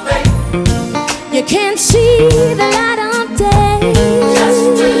your faith. You can't see the light of day. Just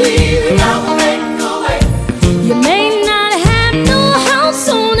believe it, God will make a way. You may not have no house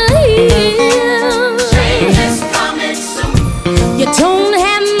on a hill. Change is coming soon. You don't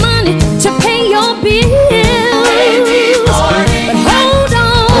have money to pay your bills. Maybe morning. But hold on.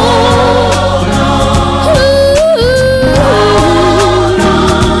 Hold on. Hold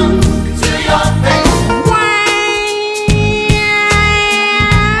on to your faith.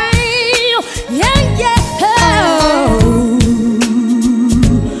 Yeah, yeah.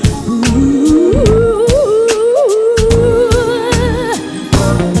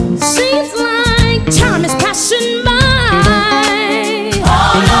 Seems like time is passing by.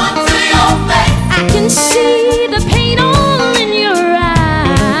 Hold on to your faith. I can see the pain all in your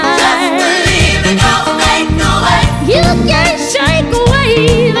eyes. Just believe it, God will make a way. You can't shake away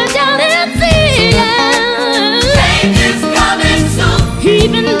the doubt and fear. Change is coming soon.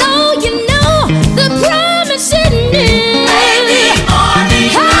 Even though you know the promise is near. Maybe morning.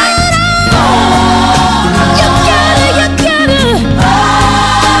 Hold on. You gotta.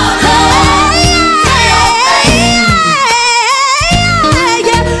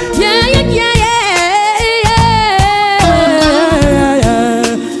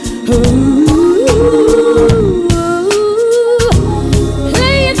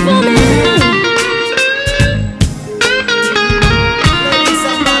 Play it for me.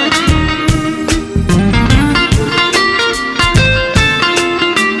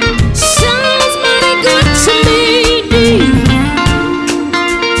 Sounds mighty good to me.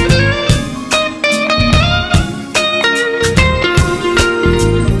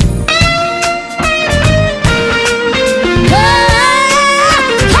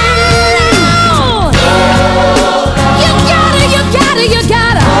 You gotta.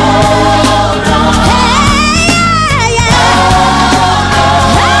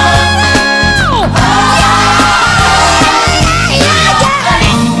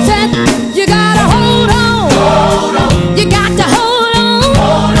 You gotta hold on. You got to hold on.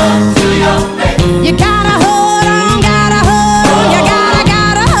 Hold on to your faith. You gotta hold on. You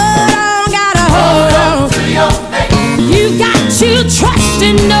gotta hold on. To your faith. You got to trust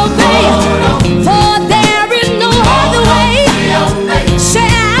and obey, for there is no other way. Say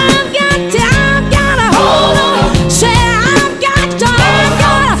I've gotta hold on. Say I've gotta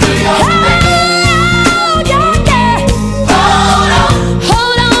hold yeah. Hold on.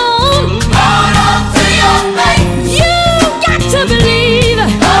 Hold on. Hold on to your faith. You got to believe.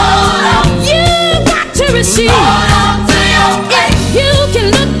 Hold on. You got to receive. Hold on to your faith. If you can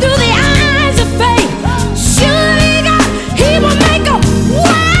look through the eyes of faith, surely God, He will make a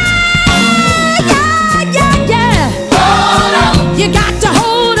way. Yeah. Hold on. You got to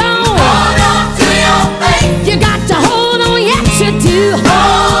hold on. Hold on to your faith. You got to hold on. Yes, you do.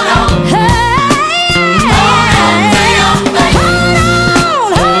 Hold on. Hey. Hold on to your faith. Hold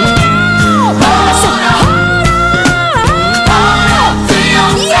on. Hold on. Hold on to your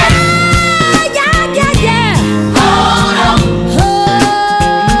faith. Yeah. Hold on.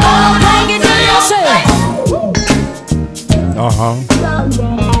 Bring it down, say.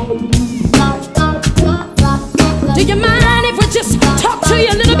 Do you mind if we just talk to you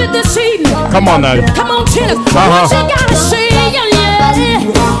a little bit this evening? Come on now. Come on, tennis. What you gotta say? Yeah.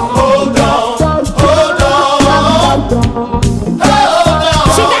 Hold on. Hold on.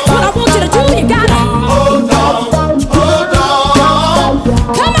 See, that's what I want you to do. You gotta. Hold on. Hold on.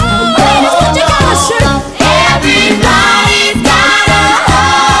 Come on, ladies. What you gotta say? Everybody's gotta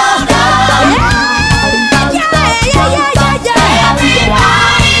hold on. Yeah.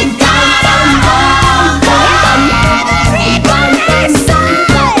 Everybody's gotta hold on. Everybody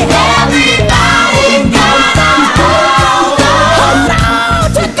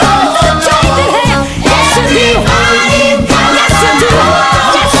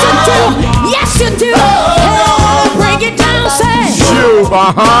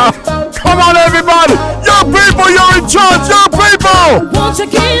Come on, everybody. Young people, you're in charge. Young people. Once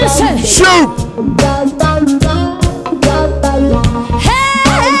again, say. Shoot.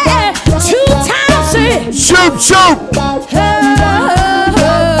 Hey, 2 times, say. Shoot, shoot.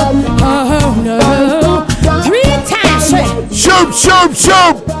 No. 3 times, say. Shoot, shoot,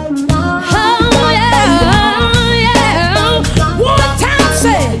 shoot. Oh, yeah. 1 time,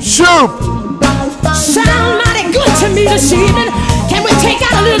 say. Shoot. Sound mighty good to me this evening. Can we take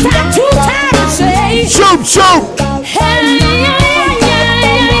out a little time? 2 times and say. Shoot, shoot. Hey,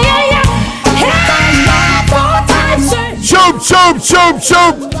 yeah. Hey, 4 times, say. Shoot, shoot, shoot,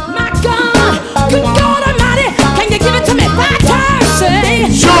 shoot. My God, good God Almighty, can you give it to me 5 times,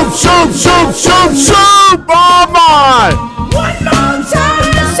 say. Shoot, shoot, shoot, shoot, shoot. Oh, my. 1 more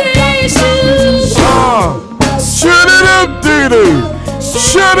time, say, shoot. Shoot it up, doo-doo.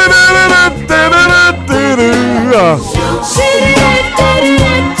 Shoot it up, doo-doo-doo-doo-doo.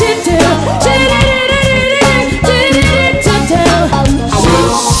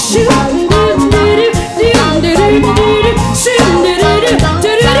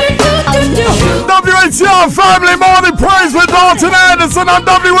 WHCR Family Morning Praise with Dalton Anderson on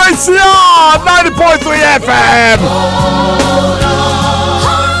WHCR 90.3 FM.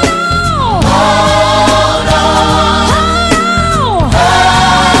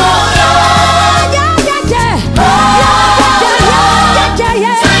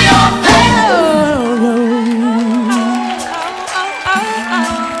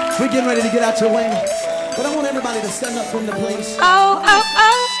 We're getting ready to get out your way, but I want everybody to stand up from the place.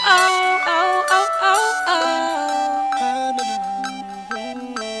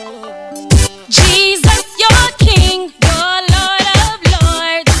 Jesus, you're King, you're Lord of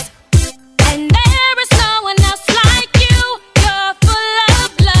Lords, and there is no one else like you. You're full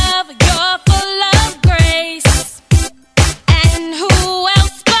of love, you're full of grace, and who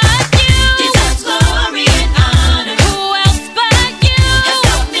else but you deserves glory and honor? Who else but you has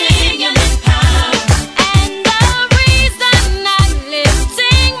dominion and power? And the reason I live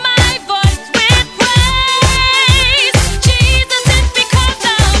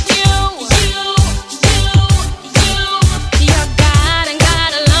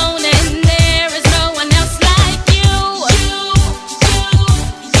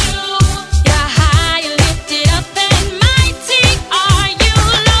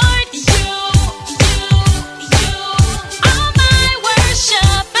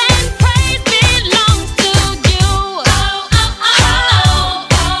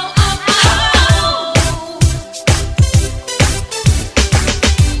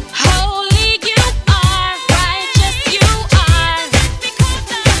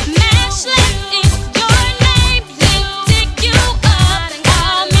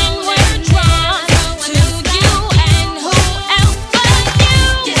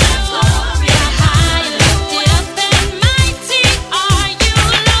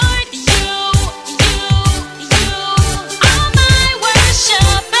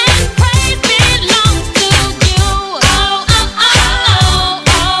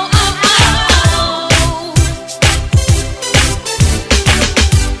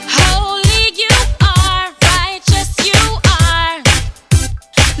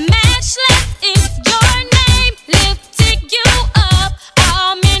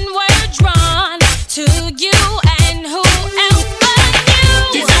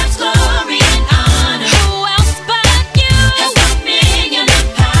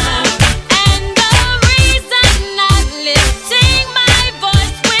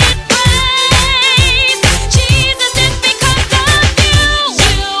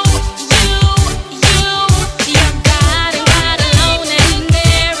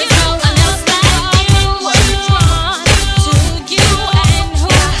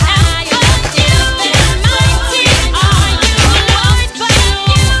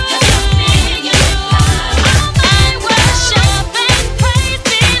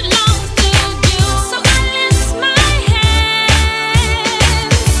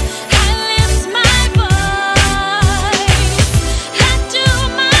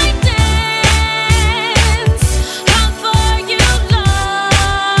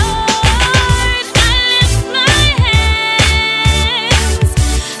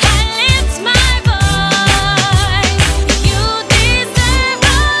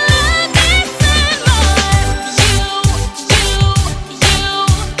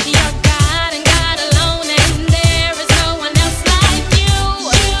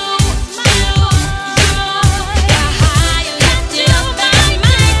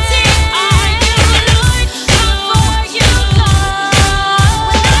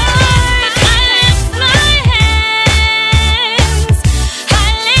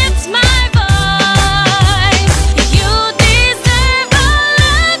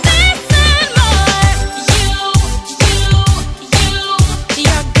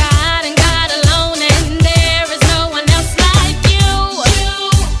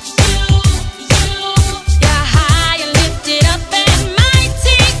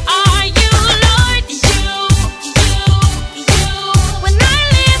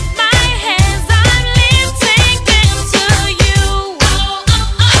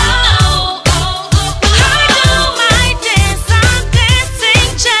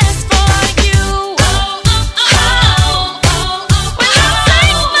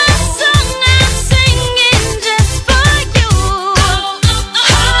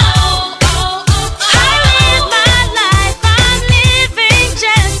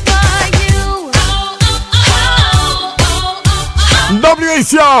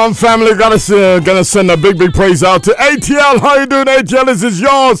on, family. Gonna send a big praise out to ATL. How you doing, ATL? This is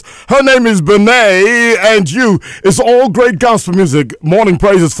yours. Her name is Benet, and you. It's all great gospel music. Morning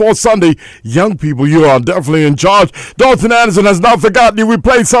praises for Sunday. Young people, you are definitely in charge. Dalton Anderson has not forgotten you. We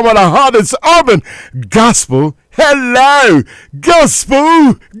played some of the hottest urban gospel. Hello,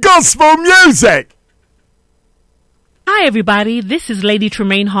 gospel music. Hi, everybody. This is Lady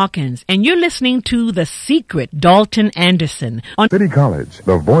Tremaine Hawkins, and you're listening to The Secret, Dalton Anderson. On City College,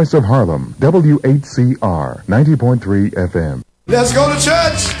 the voice of Harlem, WHCR 90.3 FM. Let's go to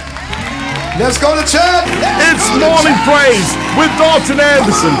church. Let's go to church. It's Morning Praise with Dalton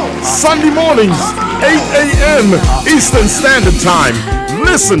Anderson. Sunday mornings, 8 a.m. Eastern Standard Time.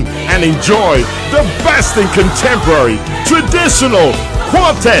 Listen and enjoy the best in contemporary, traditional,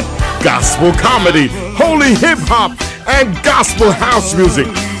 quartet, gospel comedy, holy hip-hop, and gospel house music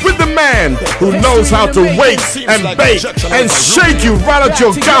with the man who knows how to wake and bake and shake you right at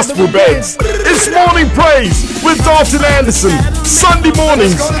your gospel beds. It's Morning Praise with Dalton Anderson, Sunday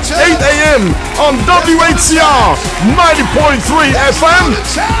mornings, 8 a.m. on WHCR 90.3 FM.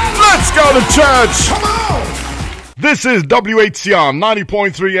 Let's go to church. This is WHCR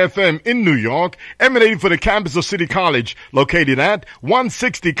 90.3 FM in New York, emanating from the campus of City College, located at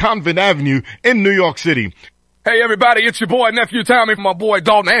 160 Convent Avenue in New York City. Hey everybody, it's your boy, Nephew Tommy, from my boy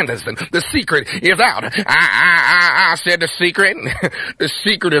Dalton Anderson. The secret is out. I said the secret. The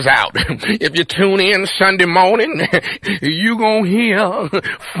secret is out. If you tune in Sunday morning, you gonna hear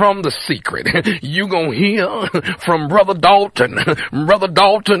from the secret. You gonna hear from Brother Dalton. Brother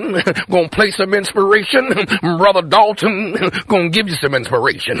Dalton gonna play some inspiration. Brother Dalton gonna give you some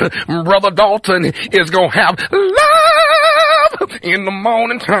inspiration. Brother Dalton is gonna have love in the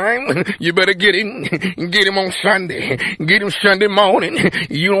morning time. You better get him on Sunday. Get him Sunday morning.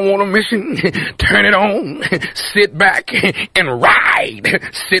 You don't want to miss him. Turn it on. Sit back and ride.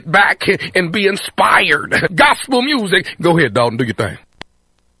 Sit back and be inspired. Gospel music. Go ahead, Dalton. Do your thing.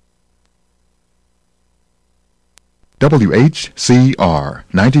 WHCR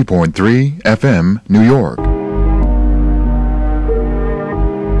 90.3 FM, New York.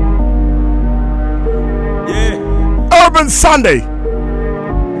 Urban Sunday.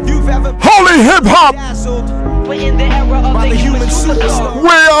 Holy hip hop. We are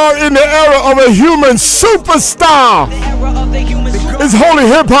in the era of a human superstar. It's holy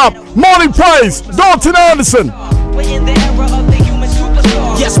hip hop. Morning praise. Dalton Anderson.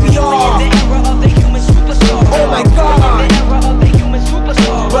 Yes, we are. Oh my God.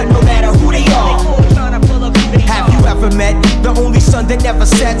 But no matter who they are, have you ever met the only sun that never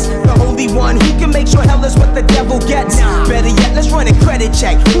sets? The only one who can make sure hell is what the devil gets. Better yet, let's run a credit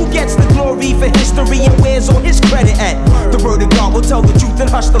check. Who gets the glory for history and where's all his credit at? The word of God will tell the truth and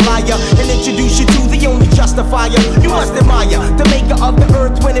hush the liar, and introduce you to the only justifier. You must admire the maker of the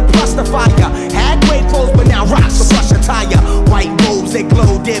earth when it plus the fire. Had gray clothes but now rocks a plush attire. White robes that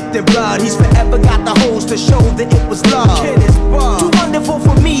glow dipped in blood. He's forever got the holes to show that it was love. Too wonderful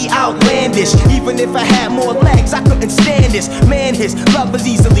for me, outlandish. Even if I had more legs, I couldn't stand this. Man, his love is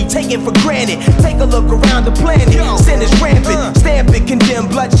easily taken for granted. Take a look around the planet. Sin is rampant. Stamp it, condemn.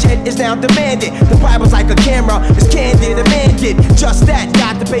 Bloodshed is now demanded. The Bible's like a camera. It's candid. A man did just that.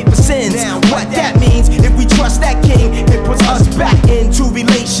 Got to pay for sins. What that means, if we trust that king, it puts us back into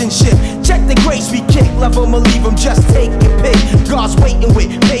relationship. Check the grace we kick. Love him or leave him. Just take your pick. God's waiting with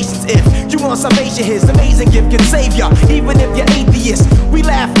patience. If you want salvation, his amazing gift can save ya. Even if you're atheist, we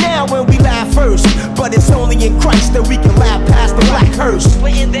laugh now when we laugh first. But it's only in Christ that we can laugh past the black hearse.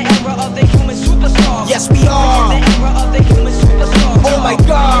 We're in the era of the human superstar. Yes, we are. We're in the era of the human superstar. Oh my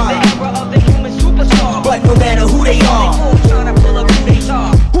God. We're in the era of the human superstar. But no matter who they are,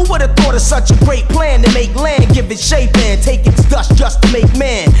 who would have thought of such a great plan to make land, give it shape and take its dust just to make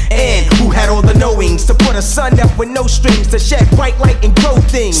man? And who had all the knowings to put a sun up with no strings to shed bright light and grow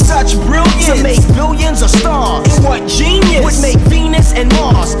things? Such brilliance to make billions of stars. And what genius would make Venus and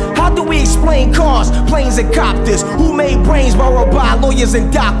Mars? How do we explain cars, planes and copters? Who made brains borrowed by lawyers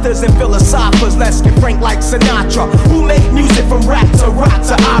and doctors and philosophers? Let's get frank like Sinatra. Who made music from rap to rock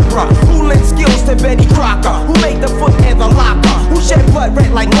to opera? Who lent skills to Betty Crocker? Who made the foot and the locker? Who shed blood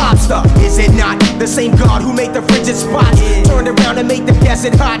red like lobster? Is it not the same God who made the frigid spots? Turned around and made the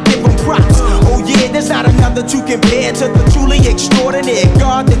desert hot, give him props. Oh yeah, there's not another to compare to the truly extraordinary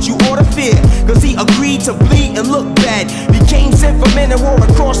God that you ought to fear. Cause he agreed to bleed and look bad. Became sin for men and wore a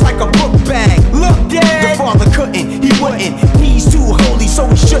cross like a book bag. Look, Dad, the Father couldn't, he wouldn't. He's too holy, so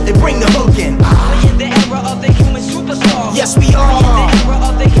he shouldn't bring the hook in. We're in the era of the human superstar. Yes, we are. We're in the era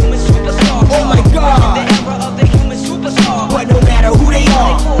of the human superstar. Oh my God. We're in the era of the human superstar. But no matter who they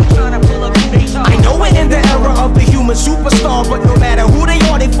are, I know we're in the era of the human superstar. But no matter who they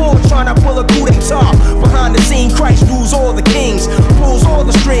are, they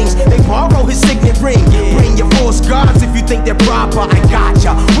strings. They borrow his signet ring. Bring your false gods if you think they're proper. I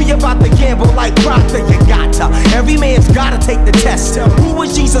gotcha. We about to gamble like Proctor. You gotcha. Every man's gotta take the test. Who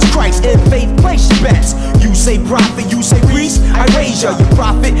was Jesus Christ? In faith, place your bets. You say prophet, you say priest. I raise ya. You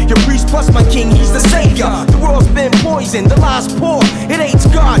prophet, your priest plus my king. He's the savior. The world's been poisoned. The lies poor. It hates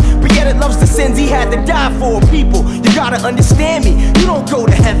God, but yet it loves the sins he had to die for. People, you gotta understand me. You don't go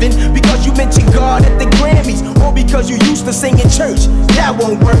to heaven because you mentioned God at the Grammys, or because you used to sing in church. That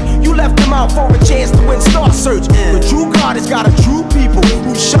won't work. You left them out for a chance to win Star Search. The true God has got a true people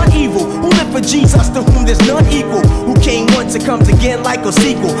who shun evil, who live for Jesus, to whom there's none equal, who came once and comes again like a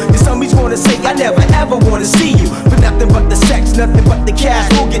sequel. And somebody's gonna say, I never ever wanna see you for nothing but the sex, nothing but the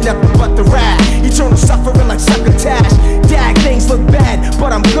cash. We'll get nothing but the wrath. Eternal suffering like succotash. Dag, things look bad,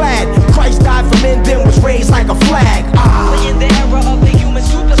 but I'm glad Christ died for men, then was raised like a flag. We're in the era of the human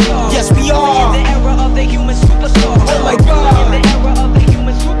superstar. Yes, we are. We're in the era of the human superstar. Oh my God. We're in the era of the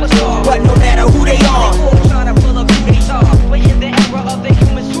human superstar. But no matter who they are, trying to pull up who they are. We're in the era of the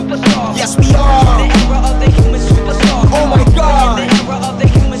human superstar. yes, we are. We're in the era of the human superstar. Oh my God. We're in the era of the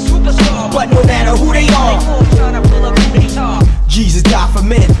human superstar. But no matter who they are, trying to pull up who they are. Jesus died for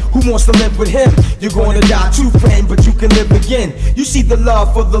men. Who wants to live with him? You're going to die too, friend, but you can live again. You see the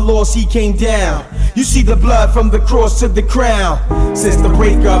love for the lost, he came down. You see the blood from the cross to the crown. Since the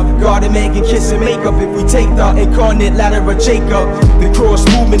breakup, God and man can kiss and make up. If we take the incarnate ladder of Jacob, the cross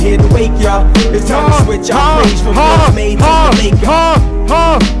movement here to wake ya. It's time to switch our praise from God made to the maker.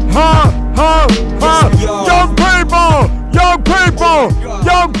 Young people! Young people!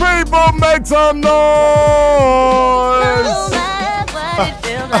 Young people, make some noise!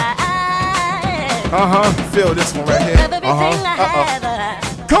 Feel this one right here.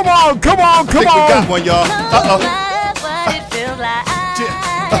 Come on, come on, come I think on! we got one, y'all.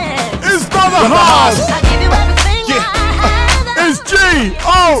 It's Brother House! It's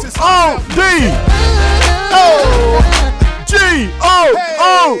G-O-O-D!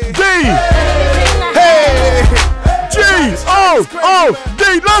 G-O-O-D! Hey! G-O-O-D!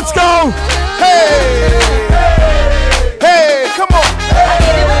 Let's go! Hey! Hey! Come on!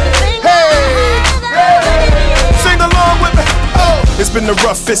 Hey! Sing along with me! It's been the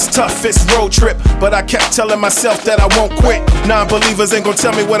roughest, toughest road trip, but I kept telling myself that I won't quit. Non-believers ain't gonna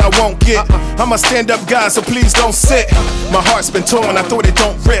tell me what I won't get. I'm a stand-up guy, so please don't sit. My heart's been torn, I thought it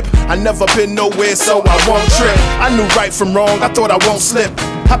don't rip. I never been nowhere, so I won't trip. I knew right from wrong, I thought I won't slip.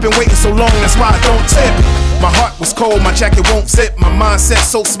 I've been waiting so long, that's why I don't tip. My heart was cold, my jacket won't zip. My mindset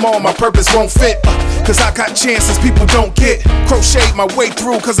so small, my purpose won't fit. Cause I got chances people don't get. Crochet my way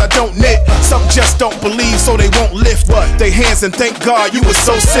through cause I don't knit. Some just don't believe so they won't lift they hands and thank God you was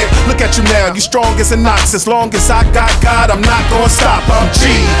so sick. Look at you now, you strong as an ox. As long as I got God, I'm not gonna stop. I'm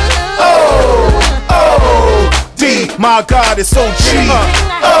G-O-O-D. My God is so G-O-O-D.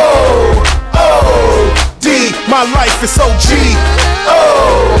 My life is so G-O-O-D.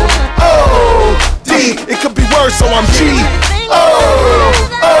 It could be worse, so I'm G-O-O-D.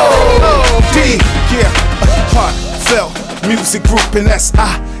 Yeah, heartfelt music group and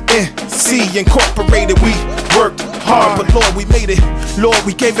S-I-N-C Incorporated. We worked hard, but Lord, we made it. Lord,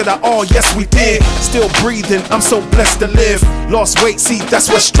 we gave it our all, yes we did. Still breathing, I'm so blessed to live. Lost weight, see, that's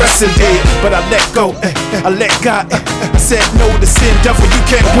what stressing did. But I let go, I let God. I said no to sin, devil, you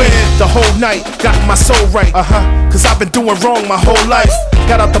can't win. The whole night, got my soul right. Cause I've been doing wrong my whole life.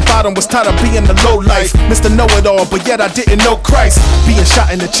 Got out the bottom, was tired of being the low life. Mr. Know-it-all, but yet I didn't know Christ. Being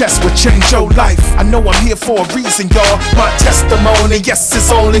shot in the chest would change your life. I know I'm here for a reason, y'all. My testimony, yes,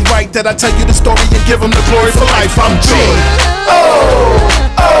 it's only right that I tell you the story and give him the glory for life. I'm G-O-O-D.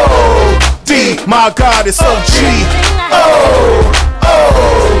 My God is so G-O-O-D.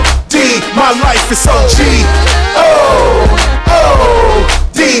 My life is so G-O-O-D.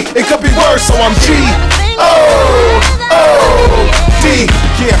 It could be worse, so I'm G-O-O-D.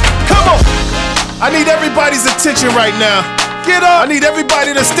 Yeah, come on. I need everybody's attention right now. Get up. I need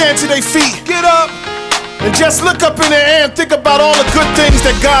everybody to stand to their feet. Get up. And just look up in the air and think about all the good things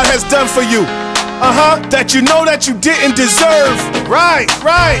that God has done for you. That you know that you didn't deserve. Right.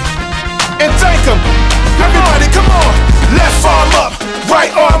 And thank him. Everybody, come on. Left arm up,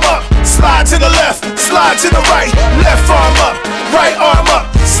 right arm up. Slide to the left, slide to the right. Left arm up, right arm up.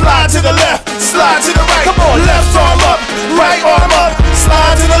 Slide to the left, slide to the right. Come on, left arm up, right arm up.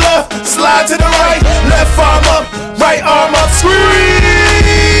 Slide to the left, slide to the right. Left arm up, right arm up.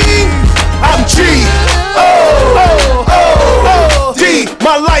 Scream! I'm G-O-O-O-D.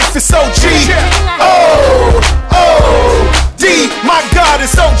 My life is so G-O-O-D. My God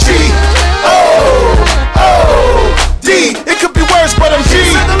is so G-O-O-D. It could be worse, but I'm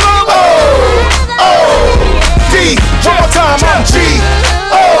G-O-O-D. One more time, I'm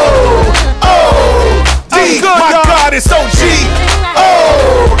G-O-O-D.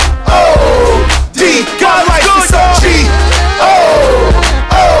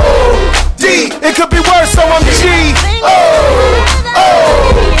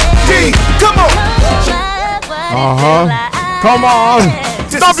 Come on.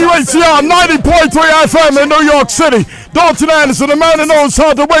 WHCR 90.3 FM in New York City. Dalton Anderson, the man that knows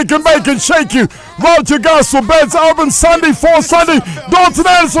how to wake and make and shake you. Roger Gospel Beds, Urban Sunday, 4 Sunday. Dalton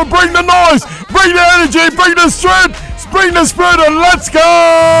Anderson, bring the noise, bring the energy, bring the strength, bring the spirit, and let's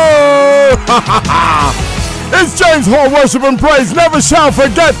go. It's James Hall, worship and praise. Never shall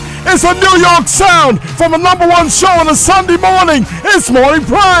forget. It's a New York sound from a #1 show on a Sunday morning. It's Morning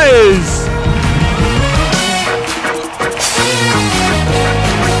Praise.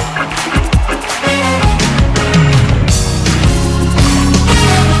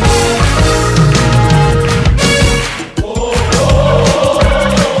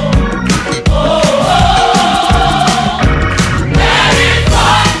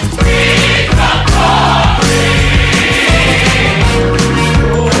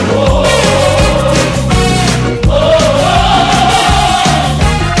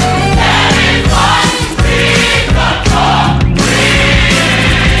 That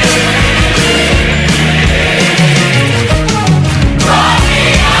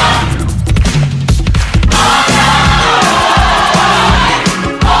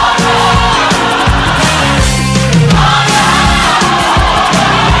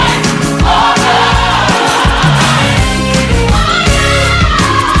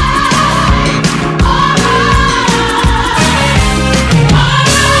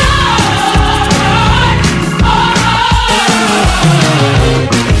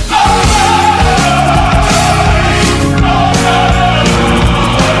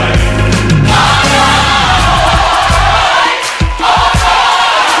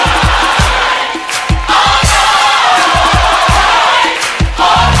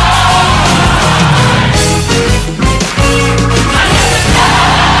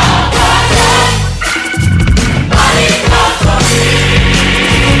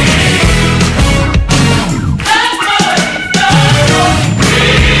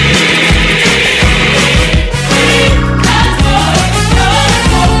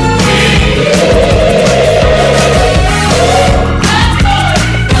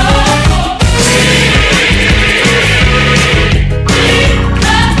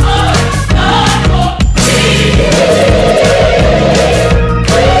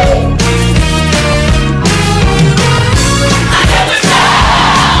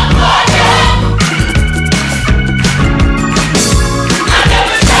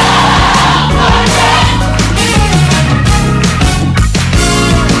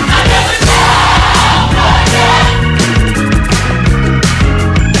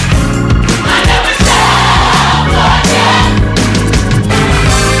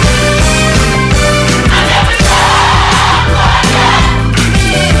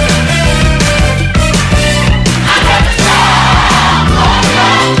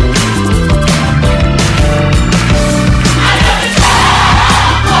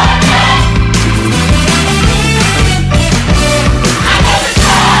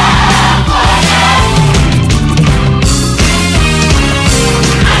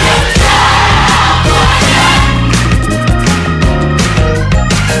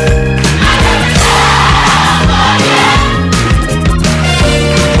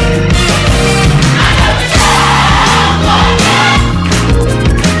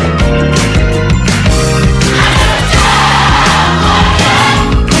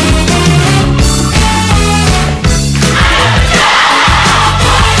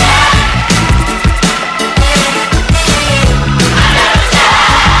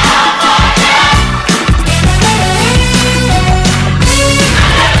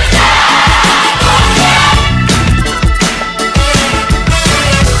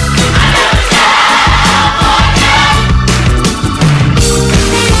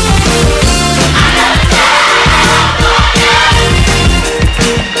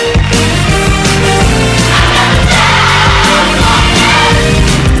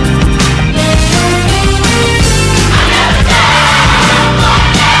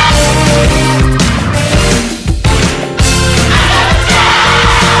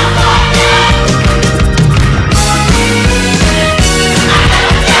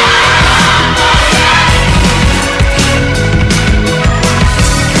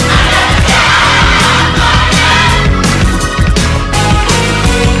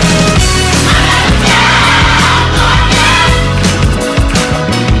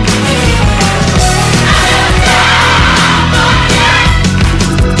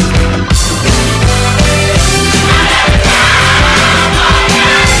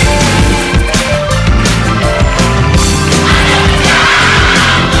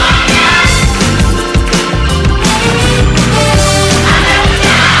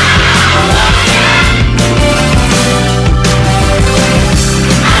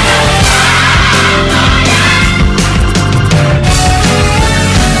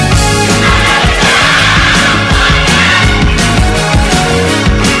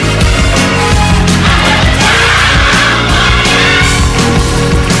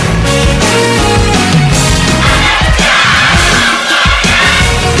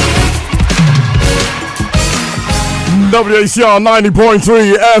WACR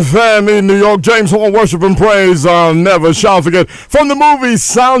 90.3 FM in New York. James Hall, worship and praise. I'll never shall forget. From the movie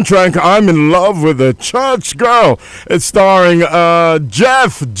soundtrack, I'm in love with a church girl. It's starring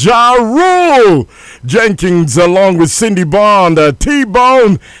Jeff Ja Rule Jenkins along with Cindy Bond,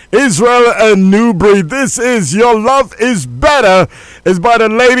 T-Bone, Israel, and Newbury. This is Your Love Is Better. It's by the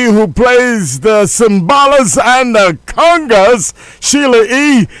lady who plays the cymbalas and the congas, Sheila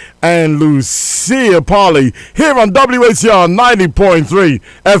E. and Lucia Polly, here on WACR 90.3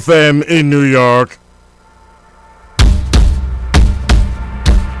 FM in New York.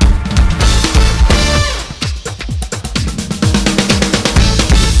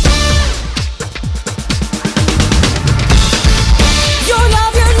 Your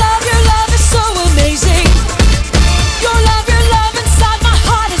love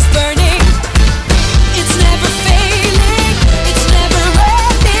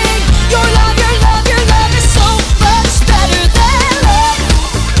is so much better than love.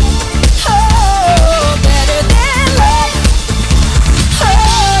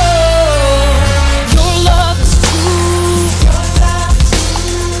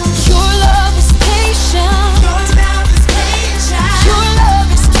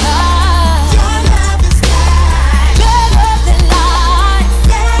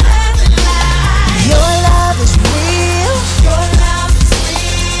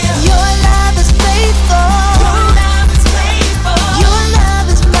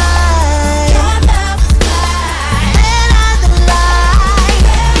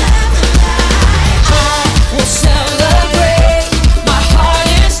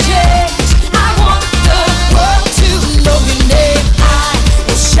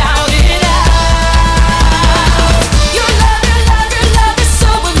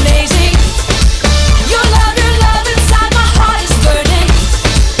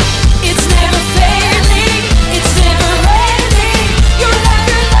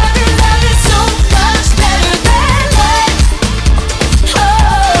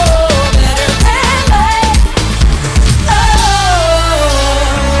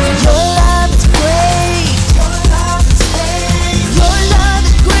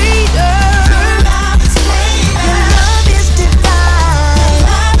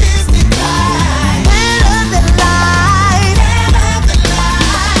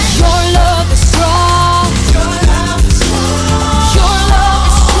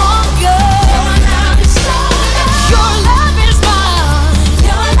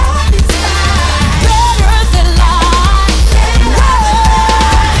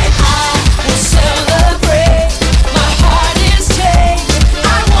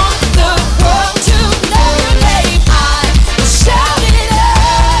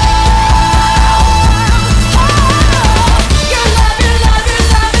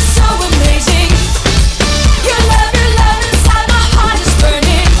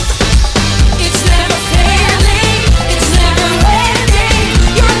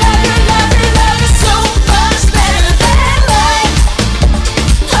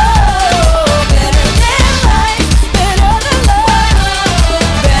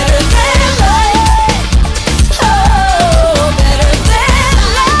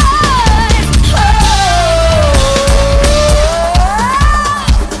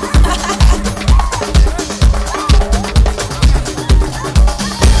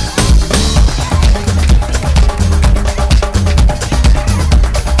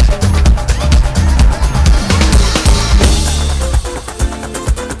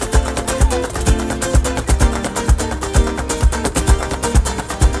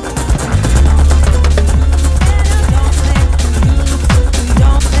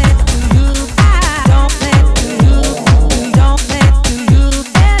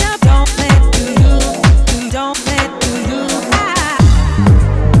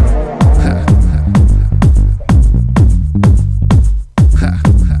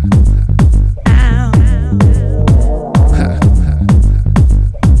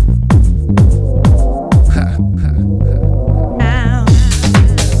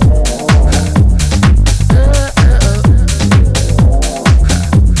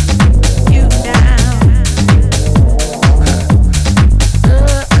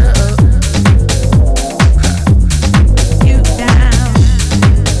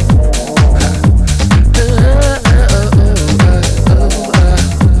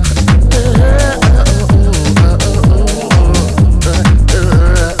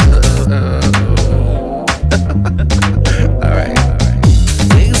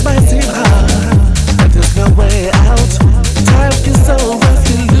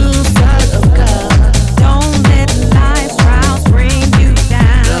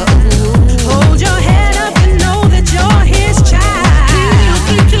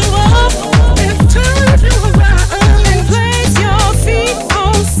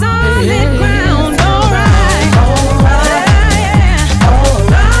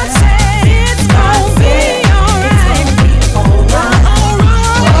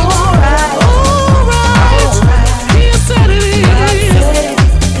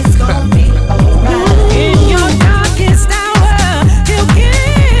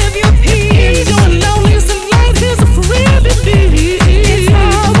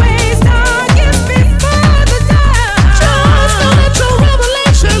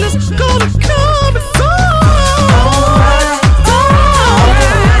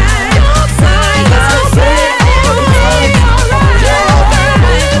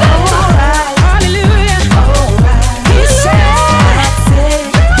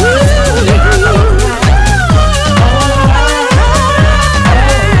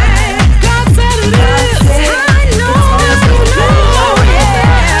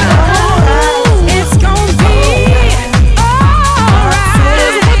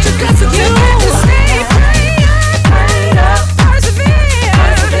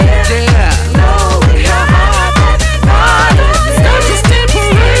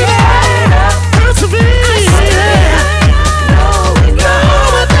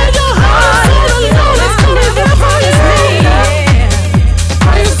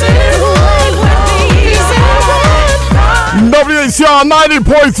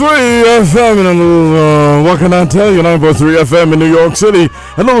 90.3 FM. And what can I tell you? 9.3 FM in New York City.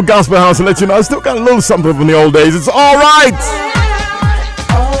 A little gospel house to let you know I still got a little something from the old days. It's all right.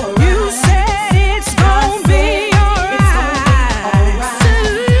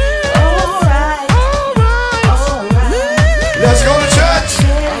 Let's go to church.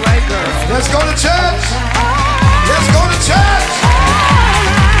 Let's go to church. Let's go to church.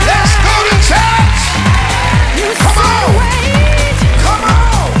 Let's go to church. Come on. Come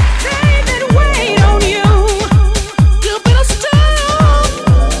on. David, wait on you. You better stand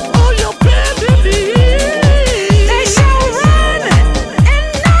on your bended knees. They shall run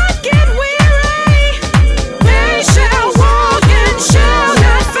and not get weary. They shall walk and shall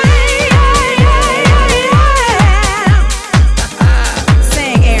not faint.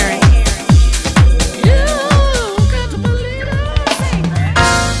 Sing, Aaron.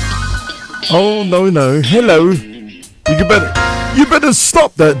 Oh no! Hello. You better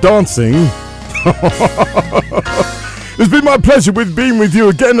stop that dancing. It's been my pleasure with being with you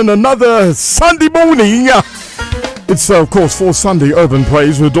again on another Sunday morning. It's of course for Sunday Urban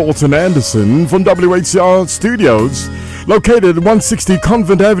Praise with Dalton Anderson from Whcr Studios, located at 160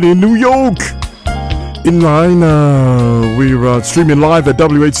 Convent Avenue, New York. In line, we're streaming live at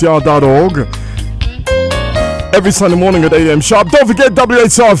whcr.org. Every Sunday morning at 8 a.m. sharp. Don't forget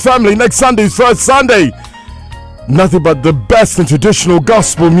WHR Family. Next Sunday's first Sunday. Nothing but the best in traditional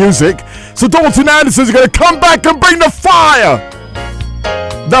gospel music. So Dalton Anderson's going to come back and bring the fire.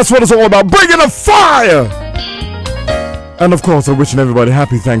 That's what it's all about. Bringing the fire. And of course, I'm wishing everybody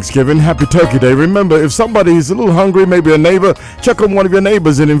happy Thanksgiving, happy Turkey Day. Remember, if somebody's a little hungry, maybe a neighbor, check on one of your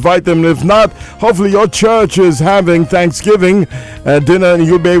neighbors and invite them. If not, hopefully your church is having Thanksgiving dinner and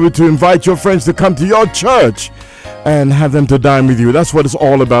you'll be able to invite your friends to come to your church and have them to dine with you. That's what it's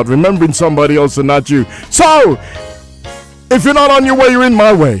all about, remembering somebody else and not you. So, if you're not on your way, you're in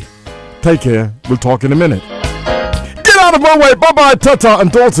my way. Take care. We'll talk in a minute. Get out of my way. Bye-bye, Tata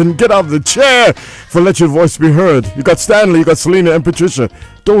and Dalton. Get out of the chair for let your voice be heard. You got Stanley, you got Selena and Patricia.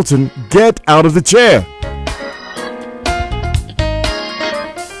 Dalton, get out of the chair.